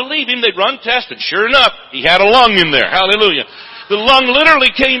would not believe him. They'd run tests, and sure enough, he had a lung in there. Hallelujah. The lung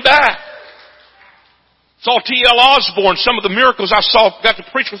literally came back. Saw T.L. Osborne, some of the miracles I saw, got to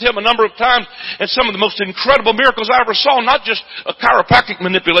preach with him a number of times, and some of the most incredible miracles I ever saw, not just a chiropractic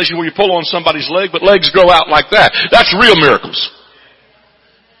manipulation where you pull on somebody's leg, but legs grow out like that. That's real miracles.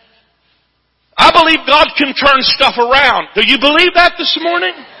 I believe God can turn stuff around. Do you believe that this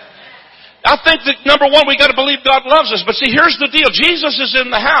morning? I think that number one, we got to believe God loves us. But see, here's the deal. Jesus is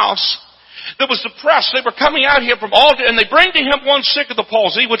in the house. That was depressed. They were coming out here from all, and they bring to him one sick of the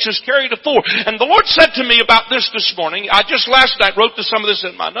palsy, which is carried of 4. And the Lord said to me about this morning, I just last night wrote some of this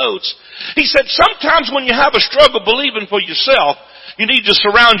in my notes. He said, sometimes when you have a struggle believing for yourself, you need to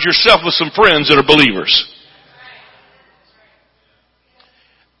surround yourself with some friends that are believers.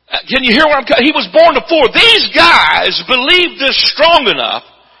 Can you hear what I'm saying? He was born to 4. These guys believe this strong enough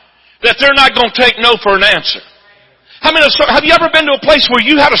that they're not going to take no for an answer. Have you ever been to a place where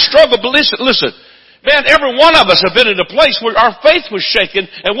you had a struggle? But listen, man, every one of us have been in a place where our faith was shaken,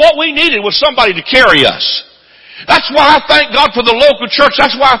 and what we needed was somebody to carry us. That's why I thank God for the local church.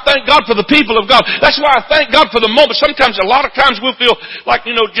 That's why I thank God for the people of God. That's why I thank God for the moment. Sometimes, a lot of times we'll feel like,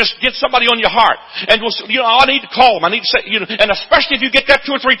 just get somebody on your heart. And I need to call them. I need to say, and especially if you get that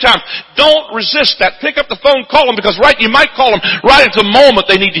 2 or 3 times, don't resist that. Pick up the phone, call them, because you might call them right at the moment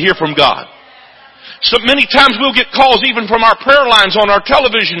they need to hear from God. So many times we'll get calls even from our prayer lines on our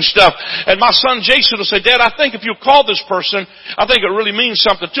television stuff. And my son Jason will say, Dad, I think if you call this person, I think it really means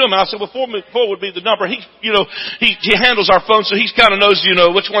something to him. And I said, well, 4 would be the number. He handles our phone, so he kind of knows,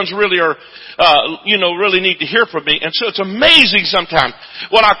 which ones really are, really need to hear from me. And so it's amazing sometimes.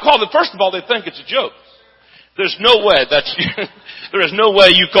 When I call them, first of all, they think it's a joke. There's no way there is no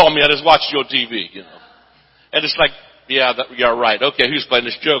way you call me, I just watched your TV, And it's like, yeah, you're right. Okay, who's playing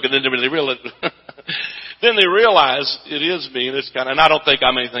this joke? And then they realize, they realize it is me, and and I don't think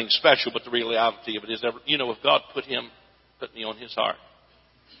I'm anything special, but the reality of it is, if God put me on his heart,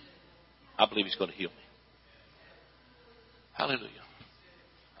 I believe he's going to heal me. Hallelujah.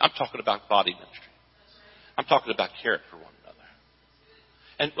 I'm talking about body ministry. I'm talking about caring for one another.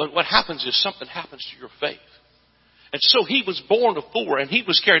 And what happens is something happens to your faith. And so he was born of 4, and he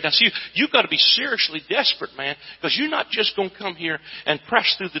was carried down. So you've got to be seriously desperate, man, because you're not just going to come here and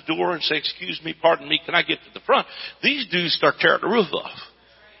press through the door and say, excuse me, pardon me, can I get to the front? These dudes start tearing the roof off.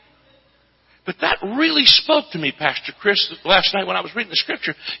 But that really spoke to me, Pastor Chris, last night when I was reading the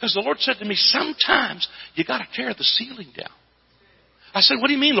scripture, because the Lord said to me, sometimes you got to tear the ceiling down. I said, what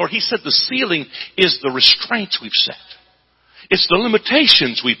do you mean, Lord? He said the ceiling is the restraints we've set. It's the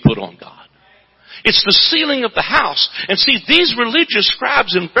limitations we put on God. It's the ceiling of the house. And see, these religious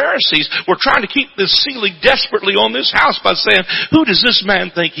scribes and Pharisees were trying to keep this ceiling desperately on this house by saying, who does this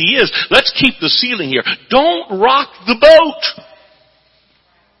man think he is? Let's keep the ceiling here. Don't rock the boat.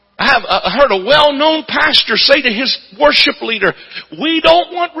 I heard a well-known pastor say to his worship leader, we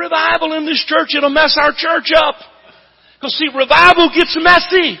don't want revival in this church. It'll mess our church up. Because see, revival gets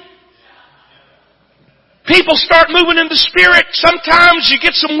messy. People start moving in the Spirit. Sometimes you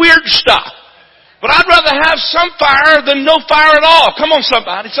get some weird stuff. But I'd rather have some fire than no fire at all. Come on,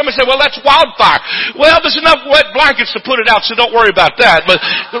 somebody. Somebody say, well, that's wildfire. Well, there's enough wet blankets to put it out, so don't worry about that. But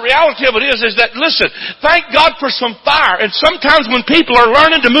the reality of it is that, listen, thank God for some fire. And sometimes when people are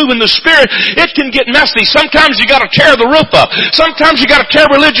learning to move in the Spirit, it can get messy. Sometimes you gotta tear the roof up. Sometimes you gotta tear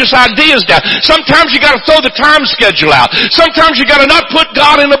religious ideas down. Sometimes you gotta throw the time schedule out. Sometimes you gotta not put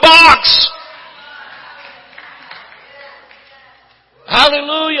God in a box.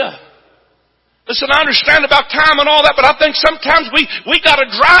 Hallelujah. Listen, I understand about time and all that, but I think sometimes we got a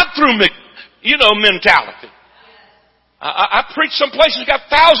drive-through, mentality. I preach some places got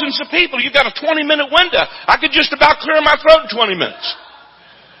thousands of people. You got a 20-minute window. I could just about clear my throat in 20 minutes.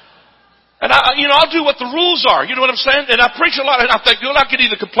 And I'll do what the rules are. You know what I'm saying? And I preach a lot, and I think, I could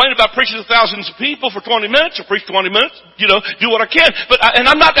either complain about preaching to thousands of people for 20 minutes or preach 20 minutes, do what I can. I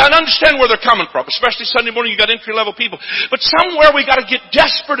understand where they're coming from, especially Sunday morning, you got entry-level people. But somewhere we gotta get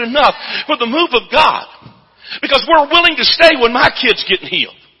desperate enough for the move of God. Because we're willing to stay when my kid's getting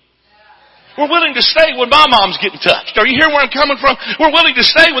healed. We're willing to stay when my mom's getting touched. Are you hearing where I'm coming from? We're willing to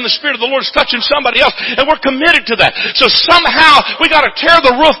stay when the Spirit of the Lord is touching somebody else. And we're committed to that. So somehow we gotta tear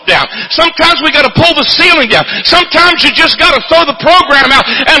the roof down. Sometimes we gotta pull the ceiling down. Sometimes you just gotta throw the program out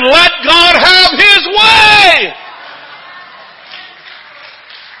and let God have His way.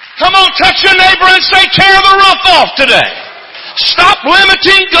 Come on, touch your neighbor and say, tear the roof off today. Stop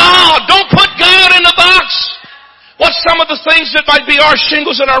limiting God. Don't put God in a box. What's some of the things that might be our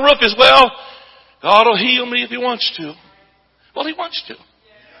shingles and our roof is, well, God will heal me if He wants to. Well, He wants to.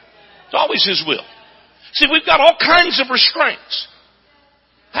 It's always His will. See, we've got all kinds of restraints.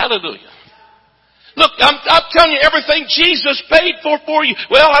 Hallelujah. Look, I'm telling you everything Jesus paid for you.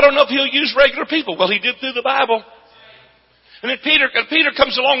 Well, I don't know if He'll use regular people. Well, He did through the Bible. And then Peter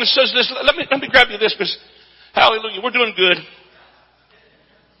comes along and says this. Let me grab you this because, hallelujah, we're doing good.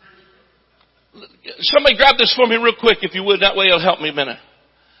 Somebody grab this for me real quick, if you would. That way it'll help me a minute.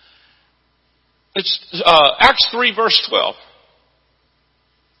 It's Acts 3, verse 12.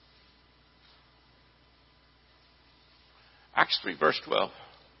 Acts 3, verse 12.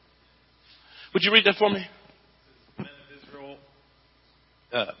 Would you read that for me?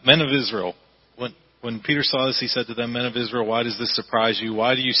 Men of Israel. When Peter saw this, he said to them, men of Israel, why does this surprise you?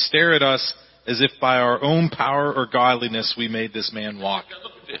 Why do you stare at us as if by our own power or godliness we made this man walk?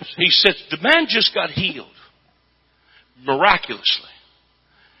 He said, the man just got healed. Miraculously.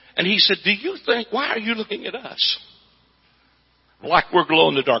 And he said, do you think, why are you looking at us? Like we're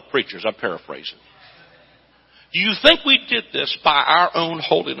glow-in-the-dark preachers, I'm paraphrasing. Do you think we did this by our own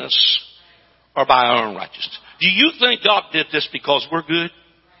holiness or by our own righteousness? Do you think God did this because we're good?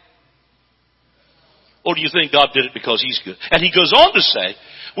 Or do you think God did it because He's good? And he goes on to say,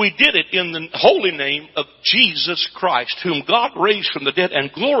 we did it in the holy name of Jesus Christ, whom God raised from the dead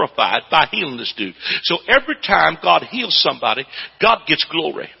and glorified by healing this dude. So every time God heals somebody, God gets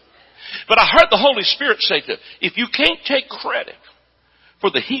glory. But I heard the Holy Spirit say to him, if you can't take credit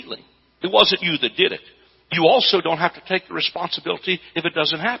for the healing, it wasn't you that did it. You also don't have to take the responsibility if it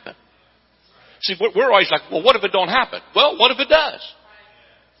doesn't happen. See, we're always like, well, what if it don't happen? Well, what if it does?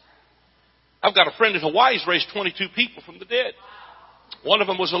 I've got a friend in Hawaii who's raised 22 people from the dead. One of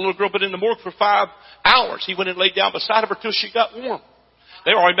them was a little girl been in the morgue for 5 hours. He went and laid down beside her till she got warm.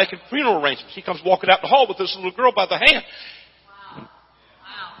 They were already making funeral arrangements. He comes walking out the hall with this little girl by the hand.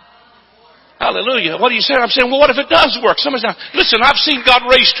 Hallelujah. What are you saying? I'm saying, well, what if it does work? Somebody's saying, listen, I've seen God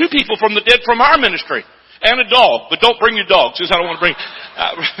raise 2 people from the dead from our ministry. And a dog. But don't bring your dog, since I don't want to bring...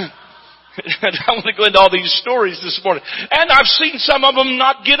 I want to go into all these stories this morning. And I've seen some of them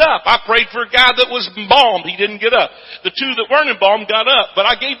not get up. I prayed for a guy that was embalmed. He didn't get up. The 2 that weren't embalmed got up. But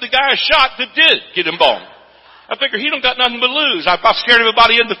I gave the guy a shot that did get embalmed. I figure he don't got nothing to lose. I scared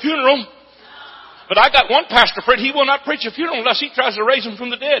everybody in the funeral. But I got one pastor friend, he will not preach a funeral unless he tries to raise him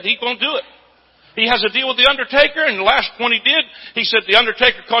from the dead. He won't do it. He has a deal with the undertaker, and the last one he did, he said, the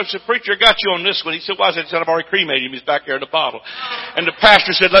undertaker called and said, preacher, I got you on this one. He said, why is it? He said, I've already cremated him. He's back there in the bottle. And the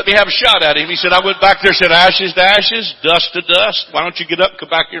pastor said, let me have a shot at him. He said, I went back there and said, ashes to ashes, dust to dust. Why don't you get up and come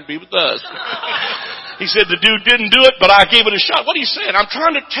back here and be with us? He said, the dude didn't do it, but I gave it a shot. What are you saying? I'm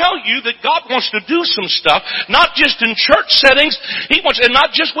trying to tell you that God wants to do some stuff, not just in church settings. He wants, and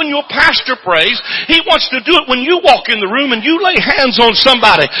not just when your pastor prays. He wants to do it when you walk in the room and you lay hands on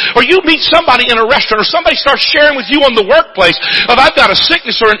somebody, or you meet somebody in a restaurant, or somebody starts sharing with you on the workplace of I've got a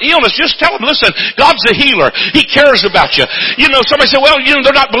sickness or an illness. Just tell them, listen, God's a healer. He cares about you. You know, somebody said, well, you know,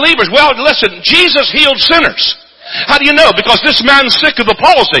 they're not believers. Well, listen, Jesus healed sinners. How do you know? Because this man's sick of the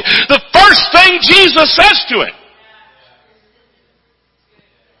palsy. The first thing Jesus says to him,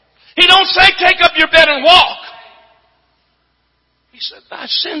 he don't say, take up your bed and walk. He said, thy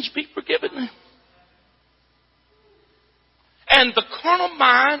sins be forgiven thee. And the carnal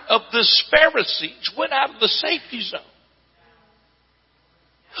mind of the Pharisees went out of the safety zone.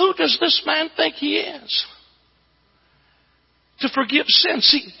 Who does this man think he is? To forgive sin.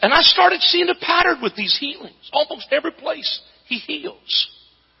 See, and I started seeing a pattern with these healings. Almost every place he heals.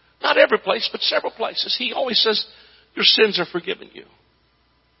 Not every place, but several places. He always says, your sins are forgiven you.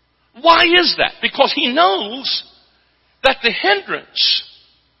 Why is that? Because he knows that the hindrance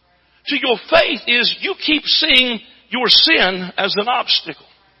to your faith is you keep seeing your sin as an obstacle.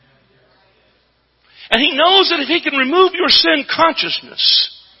 And he knows that if he can remove your sin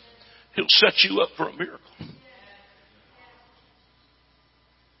consciousness, he'll set you up for a miracle.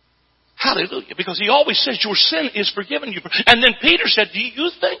 Hallelujah. Because he always says your sin is forgiven you. And then Peter said, do you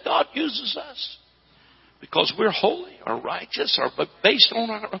think God uses us because we're holy or righteous or based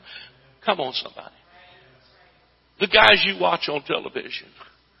on our... Come on, somebody. The guys you watch on television,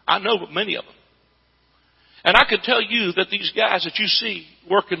 I know many of them. And I can tell you that these guys that you see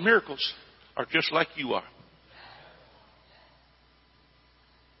working miracles are just like you are.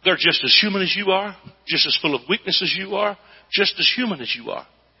 They're just as human as you are, just as full of weakness as you are, just as human as you are.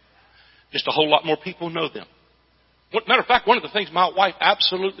 Just a whole lot more people know them. Matter of fact, one of the things my wife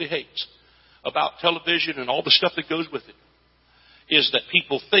absolutely hates about television and all the stuff that goes with it is that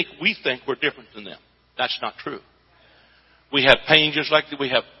people think we think we're different than them. That's not true. We have pain just like that. We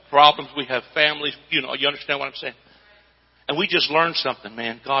have problems. We have families. You know, you understand what I'm saying? And we just learned something,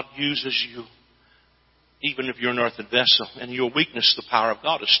 man. God uses you even if you're an earthen vessel. And your weakness, the power of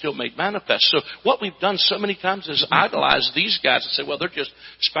God is still made manifest. So what we've done so many times is idolize these guys and say, well, they're just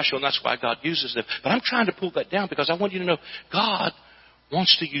special and that's why God uses them. But I'm trying to pull that down because I want you to know God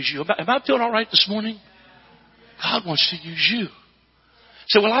wants to use you. Am I doing all right this morning? God wants to use you.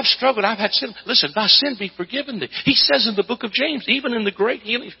 Say, well, I've struggled. I've had sin. Listen, thy sin be forgiven thee. He says in the book of James, even in the great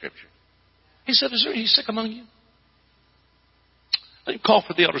healing scripture, he said, is there any sick among you? Let him call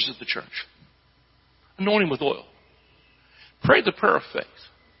for the elders of the church. Anoint him with oil. Pray the prayer of faith.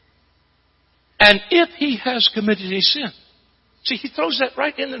 And if he has committed any sin. See, he throws that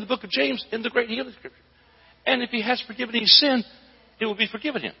right in the book of James in the great healing scripture. And if he has forgiven any sin, it will be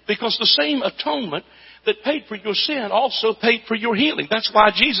forgiven him. Because the same atonement that paid for your sin also paid for your healing. That's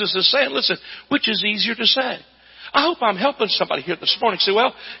why Jesus is saying, listen, which is easier to say? I hope I'm helping somebody here this morning. Say,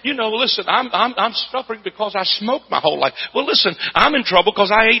 well, you know, listen, I'm suffering because I smoked my whole life. Well, listen, I'm in trouble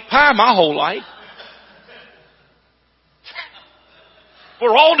because I ate pie my whole life.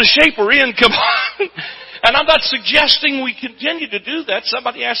 We're all the shape we're in, come on. And I'm not suggesting we continue to do that.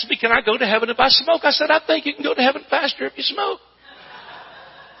 Somebody asked me, can I go to heaven if I smoke? I said, I think you can go to heaven faster if you smoke.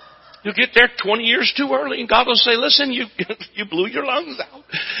 You'll get there 20 years too early and God will say, listen, you blew your lungs out.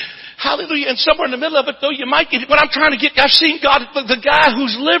 Hallelujah. And somewhere in the middle of it though, you might get, what I'm trying to get, I've seen God, the guy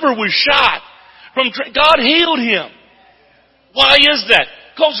whose liver was shot from, God healed him. Why is that?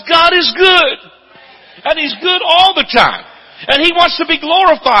 Because God is good. And He's good all the time. And He wants to be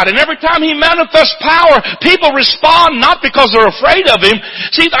glorified. And every time He manifests power, people respond not because they're afraid of Him.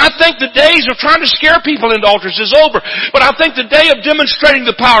 See, I think the days of trying to scare people into altars is over. But I think the day of demonstrating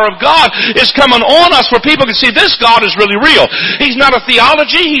the power of God is coming on us where people can see this God is really real. He's not a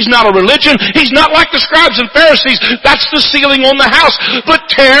theology. He's not a religion. He's not like the scribes and Pharisees. That's the ceiling on the house.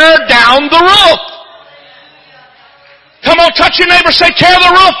 But tear down the roof. Come on, touch your neighbor, say, tear the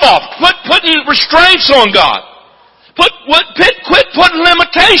roof off. Quit putting restraints on God. Quit putting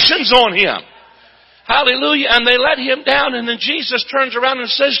limitations on Him. Hallelujah. And they let Him down, and then Jesus turns around and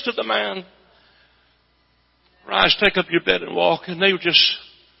says to the man, rise, take up your bed and walk. And they were just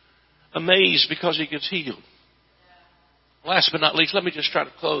amazed because he gets healed. Last but not least, let me just try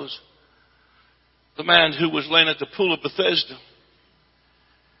to close. The man who was laying at the pool of Bethesda.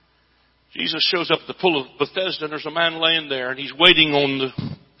 Jesus shows up at the pool of Bethesda, and there's a man laying there, and he's waiting on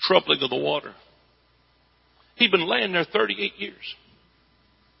the troubling of the water. He'd been laying there 38 years.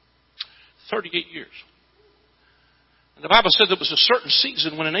 38 years. And the Bible said there was a certain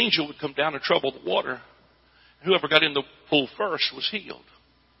season when an angel would come down and trouble the water. And whoever got in the pool first was healed.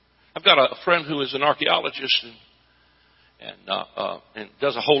 I've got a friend who is an archaeologist and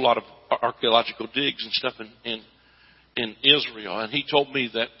does a whole lot of archaeological digs and stuff in Israel. And he told me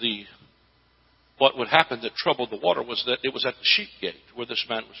that what would happen that troubled the water was that it was at the sheep gate where this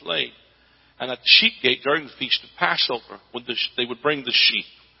man was laid. And at the sheep gate during the Feast of Passover, when they would bring the sheep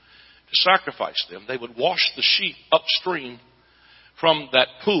to sacrifice them, they would wash the sheep upstream from that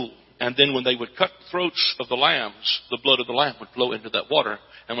pool. And then when they would cut the throats of the lambs, the blood of the lamb would flow into that water.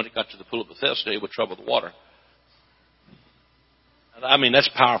 And when it got to the pool of Bethesda, it would trouble the water. I mean, that's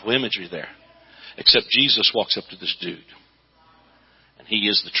powerful imagery there. Except Jesus walks up to this dude. And he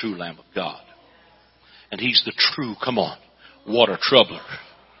is the true Lamb of God. And he's the true, water troubler.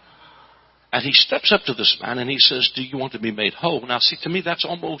 And he steps up to this man and he says, do you want to be made whole? Now, see, to me, that's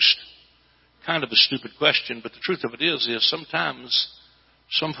almost kind of a stupid question. But the truth of it is sometimes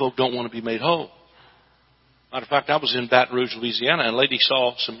some folk don't want to be made whole. Matter of fact, I was in Baton Rouge, Louisiana, and a lady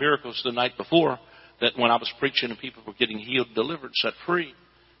saw some miracles the night before that when I was preaching and people were getting healed, delivered, set free.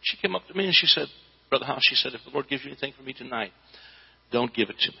 She came up to me and she said, Brother House, she said, if the Lord gives you anything for me tonight, don't give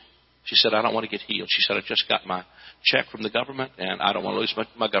it to me. She said, I don't want to get healed. She said, I just got my check from the government and I don't want to lose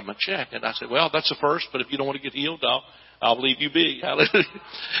my government check. And I said, well, that's a first, but if you don't want to get healed, I'll leave you be. Hallelujah.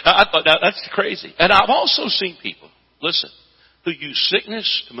 I thought, that's crazy. And I've also seen people, listen, who use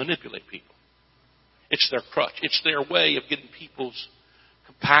sickness to manipulate people. It's their crutch. It's their way of getting people's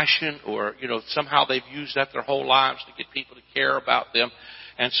compassion, or, somehow they've used that their whole lives to get people to care about them.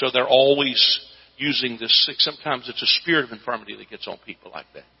 And so they're always using this sick. Sometimes it's a spirit of infirmity that gets on people like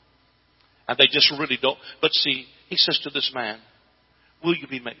that. And they just really don't. But see, he says to this man, will you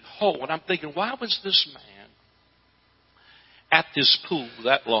be made whole? And I'm thinking, why was this man at this pool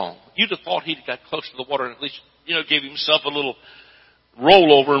that long? You'd have thought he'd got close to the water and at least, gave himself a little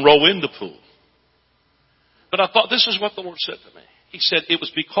roll over and roll in the pool. But I thought, this is what the Lord said to me. He said it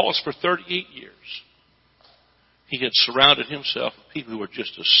was because for 38 years he had surrounded himself with people who were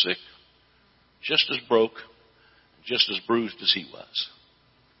just as sick, just as broke, just as bruised as he was.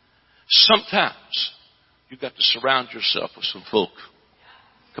 Sometimes you've got to surround yourself with some folk.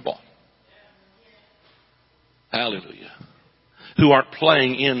 Come on. Hallelujah. Who aren't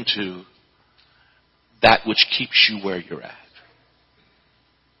playing into that which keeps you where you're at.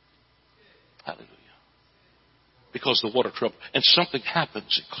 Hallelujah. Because the water trouble. And something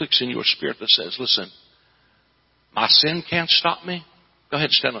happens. It clicks in your spirit that says, listen, my sin can't stop me. Go ahead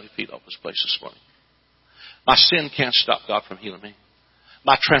and stand on your feet off this place this morning. My sin can't stop God from healing me.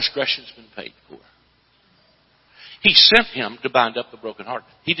 My transgression's been paid for. He sent him to bind up the broken heart.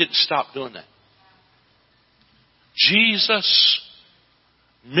 He didn't stop doing that. Jesus'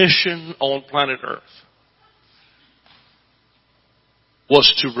 mission on planet Earth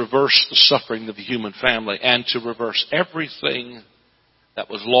was to reverse the suffering of the human family and to reverse everything that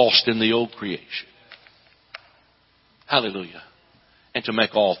was lost in the old creation. Hallelujah. And to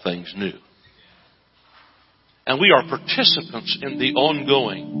make all things new. And we are participants in the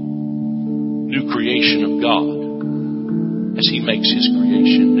ongoing new creation of God as He makes His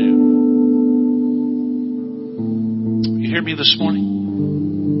creation new. You hear me this morning?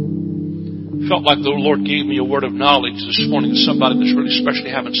 Felt like the Lord gave me a word of knowledge this morning to somebody that's really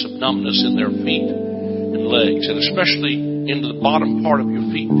especially having some numbness in their feet and legs, and especially into the bottom part of your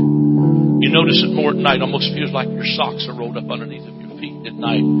feet. You notice it more at night. Almost feels like your socks are rolled up underneath of your feet at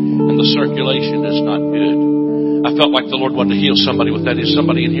night, and the circulation is not good. I felt like the Lord wanted to heal somebody with that. Is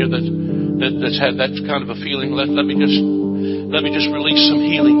somebody in here that's had that kind of a feeling? Let me just release some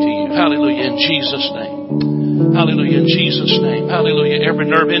healing to you. Hallelujah, in Jesus' name. Hallelujah, in Jesus' name. Hallelujah. Every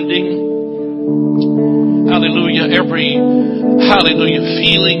nerve ending. Hallelujah. Every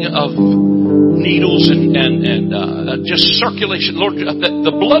feeling of needles and just circulation. Lord,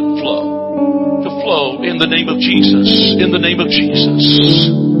 the blood flow to flow in the name of Jesus. In the name of Jesus.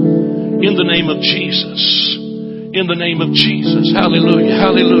 In the name of Jesus. In the name of Jesus. Hallelujah.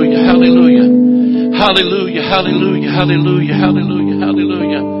 Hallelujah. Hallelujah. Hallelujah. Hallelujah. Hallelujah. Hallelujah.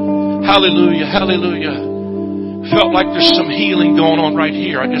 Hallelujah. Hallelujah. Hallelujah. Felt like there's some healing going on right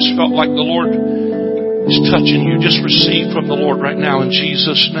here. I just felt like the Lord is touching you. Just receive from the Lord right now in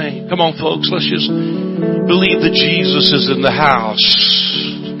Jesus' name. Come on, folks. Let's just believe that Jesus is in the house.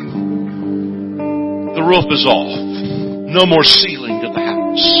 The roof is off. No more ceiling to the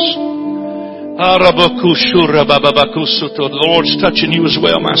house. The Lord's touching you as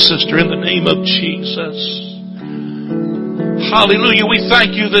well, my sister, in the name of Jesus. Hallelujah. We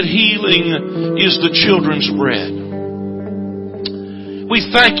thank you that healing is the children's bread. We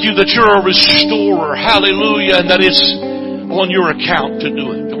thank you that you're a restorer. Hallelujah. And that it's on your account to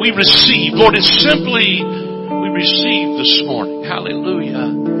do it. We receive. Lord, it's simply we receive this morning.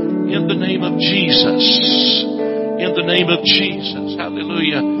 Hallelujah. In the name of Jesus. In the name of Jesus.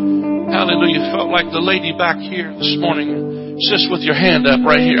 Hallelujah. Hallelujah. Felt like the lady back here this morning. Sis, with your hand up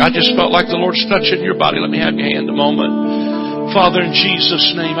right here. I just felt like the Lord's touching your body. Let me have your hand a moment. Father, in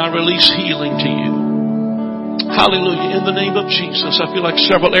Jesus' name, I release healing to you. Hallelujah. In the name of Jesus. I feel like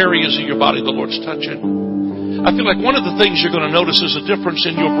several areas of your body the Lord's touching. I feel like one of the things you're going to notice is a difference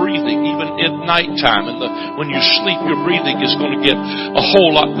in your breathing, even at nighttime. When you sleep, your breathing is going to get a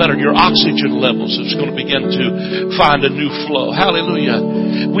whole lot better. Your oxygen levels is going to begin to find a new flow. Hallelujah.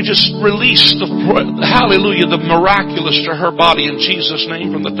 We just release the miraculous to her body in Jesus' name,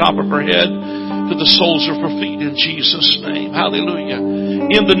 from the top of her head to the soles of her feet in Jesus' name. Hallelujah.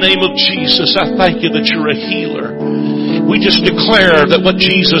 In the name of Jesus, I thank you that you're a healer. We just declare that what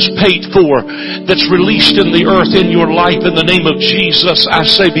Jesus paid for, that's released in the earth in your life, in the name of Jesus, I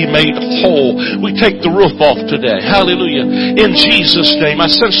say be made whole. We take the roof off today. Hallelujah. In Jesus' name. I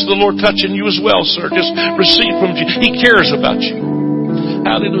sense the Lord touching you as well, sir. Just receive from Jesus. He cares about you.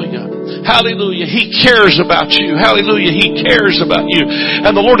 Hallelujah. Hallelujah. He cares about you. Hallelujah. He cares about you.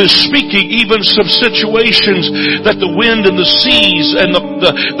 And the Lord is speaking even some situations that the wind and the seas and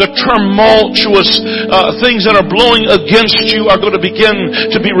the tumultuous things that are blowing against you are going to begin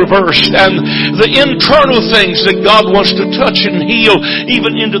to be reversed. And the internal things that God wants to touch and heal,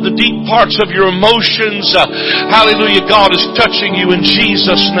 even into the deep parts of your emotions. Hallelujah. God is touching you in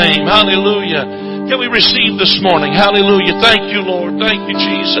Jesus' name. Hallelujah. Can we receive this morning? Hallelujah. Thank you, Lord. Thank you,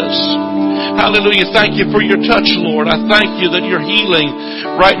 Jesus. Hallelujah. Thank you for your touch, Lord. I thank you that you're healing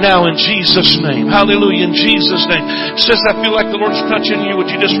right now in Jesus' name. Hallelujah. In Jesus' name. Sis, I feel like the Lord's touching you.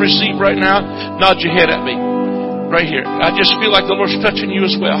 Would you just receive right now? Nod your head at me. Right here. I just feel like the Lord's touching you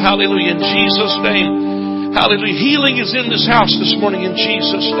as well. Hallelujah. In Jesus' name. Hallelujah. Healing is in this house this morning in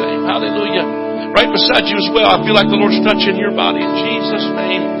Jesus' name. Hallelujah. Right beside you as well. I feel like the Lord's touching your body in Jesus'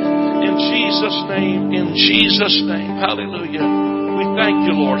 name. In Jesus' name, in Jesus' name. Hallelujah. We thank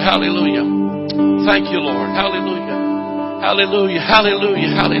you, Lord. Hallelujah. Thank you, Lord. Hallelujah. Hallelujah. Hallelujah.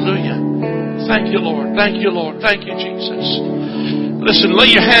 Hallelujah. Thank you, Lord. Thank you, Lord. Thank you, Jesus. Listen,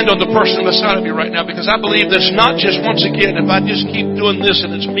 lay your hand on the person beside of you right now, because I believe that's not just, once again, if I just keep doing this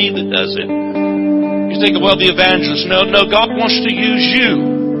and it's me that does it. You think, well, the evangelist. No, God wants to use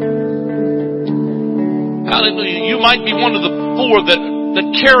you. Hallelujah. You might be one of the four that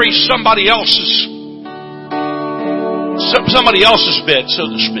carries somebody else's bed, so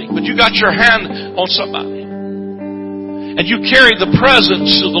to speak. But you got your hand on somebody. And you carry the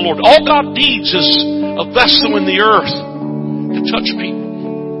presence of the Lord. All God needs is a vessel in the earth to touch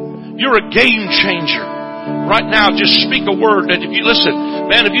people. You're a game changer. Right now, just speak a word. And if you listen,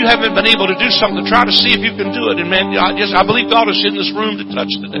 man, if you haven't been able to do something, try to see if you can do it. And man, I believe God is in this room to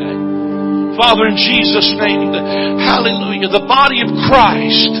touch today. Father, in Jesus' name, hallelujah, the body of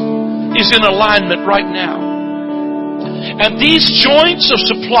Christ is in alignment right now. And these joints of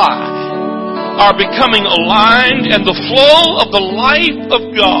supply are becoming aligned, and the flow of the life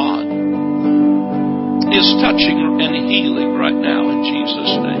of God is touching and healing right now in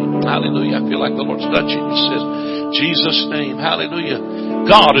Jesus' name. Hallelujah. I feel like the Lord's touching. He says, Jesus' name. Hallelujah.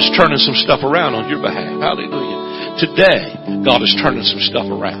 God is turning some stuff around on your behalf. Hallelujah. Today, God is turning some stuff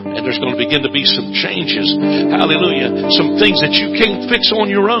around. And there's going to begin to be some changes. Hallelujah. Some things that you can't fix on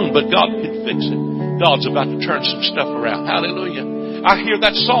your own, but God can fix it. God's about to turn some stuff around. Hallelujah. I hear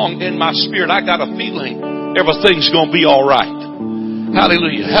that song in my spirit. I got a feeling everything's going to be all right.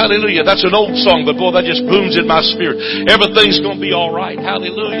 Hallelujah. Hallelujah. That's an old song, but boy, that just booms in my spirit. Everything's going to be all right.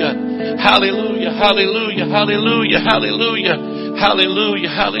 Hallelujah. Hallelujah. Hallelujah. Hallelujah. Hallelujah.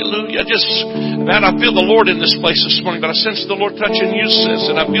 Hallelujah. Hallelujah. Man, I feel the Lord in this place this morning, but I sense the Lord touching you, sis,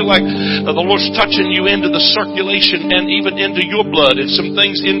 and I feel like the Lord's touching you into the circulation and even into your blood, and some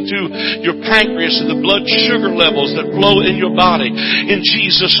things into your pancreas and the blood sugar levels that flow in your body. In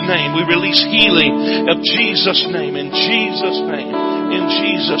Jesus' name, we release healing of Jesus' name. In Jesus' name. In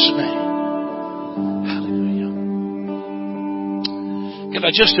Jesus' name. Hallelujah. Can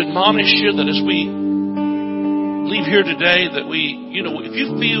I just admonish you that as we leave here today, that if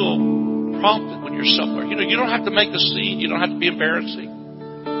you feel prompted when you're somewhere, you don't have to make a scene. You don't have to be embarrassing.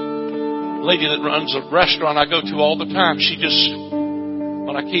 A lady that runs a restaurant I go to all the time,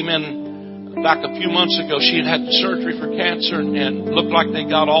 when I came in back a few months ago, she had surgery for cancer and looked like they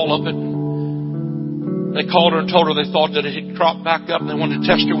got all of it. They called her and told her they thought that it had cropped back up and they wanted to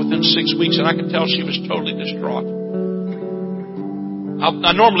test her within 6 weeks, and I could tell she was totally distraught.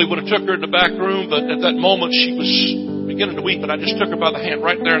 I normally would have took her in the back room, but at that moment she was beginning to weep, and I just took her by the hand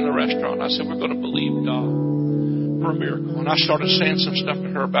right there in the restaurant. I said, we're going to believe God for a miracle. And I started saying some stuff to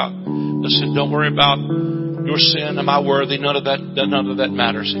her about, listen, don't worry about your sin. Am I worthy? None of that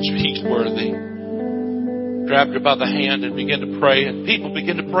matters. He's worthy. Grabbed her by the hand and began to pray, and people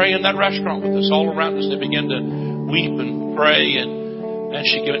began to pray in that restaurant with us all around us. They began to weep and pray, and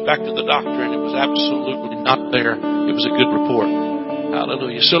she gave it back to the doctor, and it was absolutely not there. It was a good report.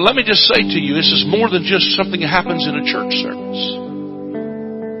 Hallelujah. So let me just say to you, this is more than just something that happens in a church service.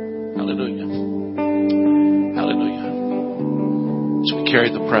 Hallelujah. Hallelujah. So we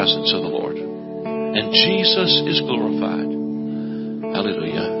carry the presence of the Lord, and Jesus is glorified.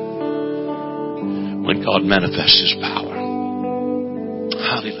 Hallelujah. When God manifests His power.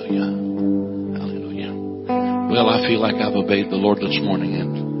 Hallelujah. Hallelujah. Well, I feel like I've obeyed the Lord this morning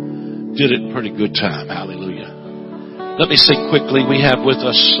and did it pretty good time. Hallelujah. Let me say quickly, we have with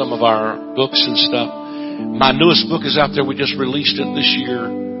us some of our books and stuff. My newest book is out there. We just released it this year.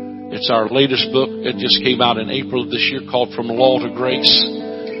 It's our latest book. It just came out in April of this year, called From Law to Grace,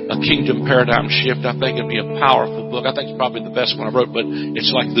 a Kingdom Paradigm Shift. I think it'd be a powerful book. I think it's probably the best one I wrote, but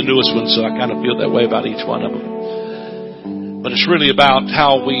it's like the newest one, so I kind of feel that way about each one of them. But it's really about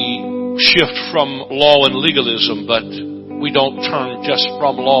how we shift from law and legalism, but we don't turn just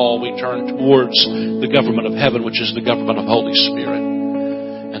from law. We turn towards the government of heaven, which is the government of Holy Spirit.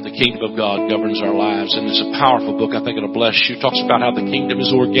 And the kingdom of God governs our lives. And it's a powerful book. I think it'll bless you. It talks about how the kingdom is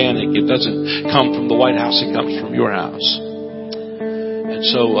organic. It doesn't come from the White House. It comes from your house. And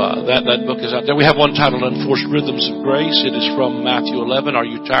so that book is out there. We have one titled Unforced Rhythms of Grace. It is from Matthew 11. Are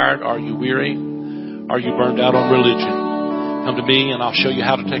you tired? Are you weary? Are you burned out on religion? Come to me and I'll show you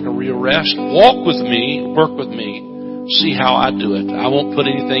how to take a real rest. Walk with me. Work with me. See how I do it. I won't put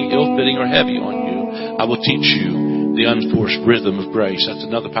anything ill-fitting or heavy on you. I will teach you the unforced rhythm of grace. That's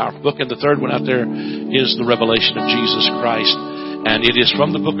another powerful book. And the third one out there is the Revelation of Jesus Christ. And it is from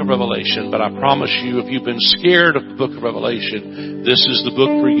the book of Revelation. But I promise you, if you've been scared of the book of Revelation, this is the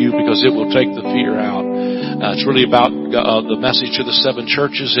book for you, because it will take the fear out. It's really about the message to the 7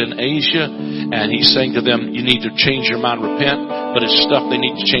 churches in Asia. And he's saying to them, you need to change your mind, repent. But it's stuff they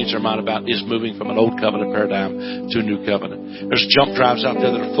need to change their mind about is moving from an old covenant paradigm to a new covenant. There's jump drives out there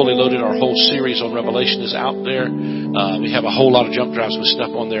that are fully loaded. Our whole series on Revelation is out there. We have a whole lot of jump drives with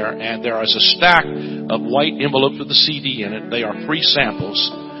stuff on there. And there is a stack of white envelopes with the CD in it. They are free samples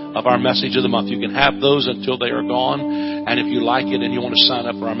of our message of the month. You can have those until they are gone. And if you like it and you want to sign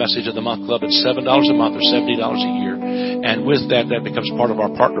up for our message of the month club, it's $7 a month or $70 a year. And with that becomes part of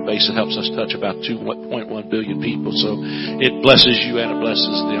our partner base. It helps us touch about 2.1 billion people. So it blesses you and it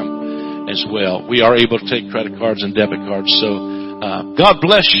blesses them as well. We are able to take credit cards and debit cards. So God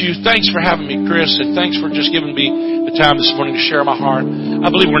bless you. Thanks for having me, Chris, and thanks for just giving me the time this morning to share my heart. I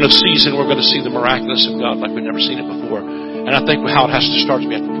believe we're in a season where we're going to see the miraculous of God like we've never seen it before. And I think how it has to start is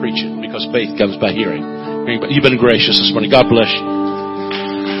we have to preach it, because faith comes by hearing. You've been gracious this morning. God bless you.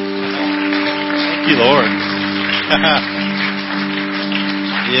 Thank you, Lord.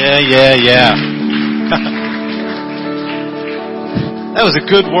 Yeah. That was a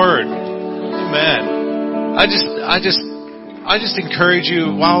good word. Amen. I just encourage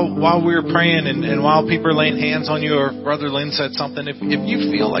you while we were praying and while people are laying hands on you, or Brother Lynn said something, if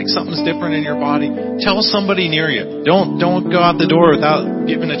you feel like something's different in your body, tell somebody near you. Don't go out the door without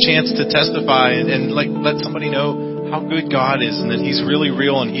giving a chance to testify and let somebody know how good God is and that He's really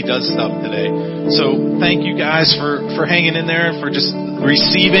real and He does stuff today. So thank you guys for hanging in there, for just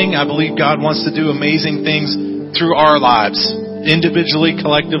receiving. I believe God wants to do amazing things through our lives, individually,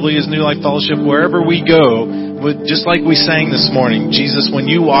 collectively, as New Life Fellowship, wherever we go. Just like we sang this morning, Jesus,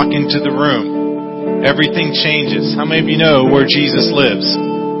 when you walk into the room, everything changes. How many of you know where Jesus lives?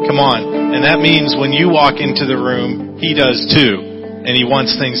 Come on. And that means when you walk into the room, He does too. And He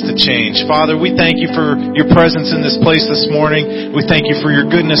wants things to change. Father, we thank You for Your presence in this place this morning. We thank You for Your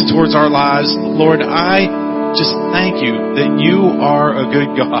goodness towards our lives. Lord, I just thank You that You are a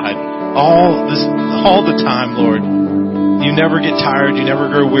good God. All the time, Lord. You never get tired. You never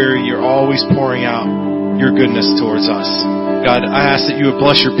grow weary. You're always pouring out Your goodness towards us. God, I ask that You would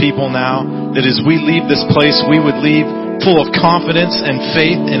bless Your people now, that as we leave this place, we would leave full of confidence and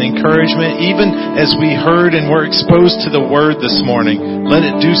faith and encouragement. Even as we heard and were exposed to the Word this morning, let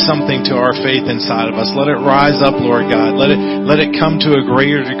it do something to our faith inside of us. Let it rise up, Lord God. Let it come to a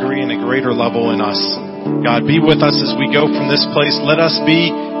greater degree and a greater level in us. God, be with us as we go from this place. Let us be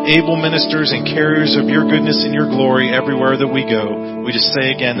able ministers and carriers of your goodness and your glory everywhere that we go. We just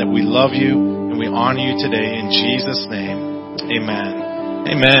say again that we love you and we honor you today in Jesus' name. Amen.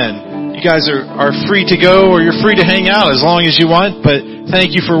 Amen. You guys are free to go, or you're free to hang out as long as you want, but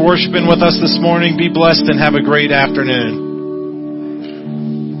thank you for worshiping with us this morning. Be blessed and have a great afternoon.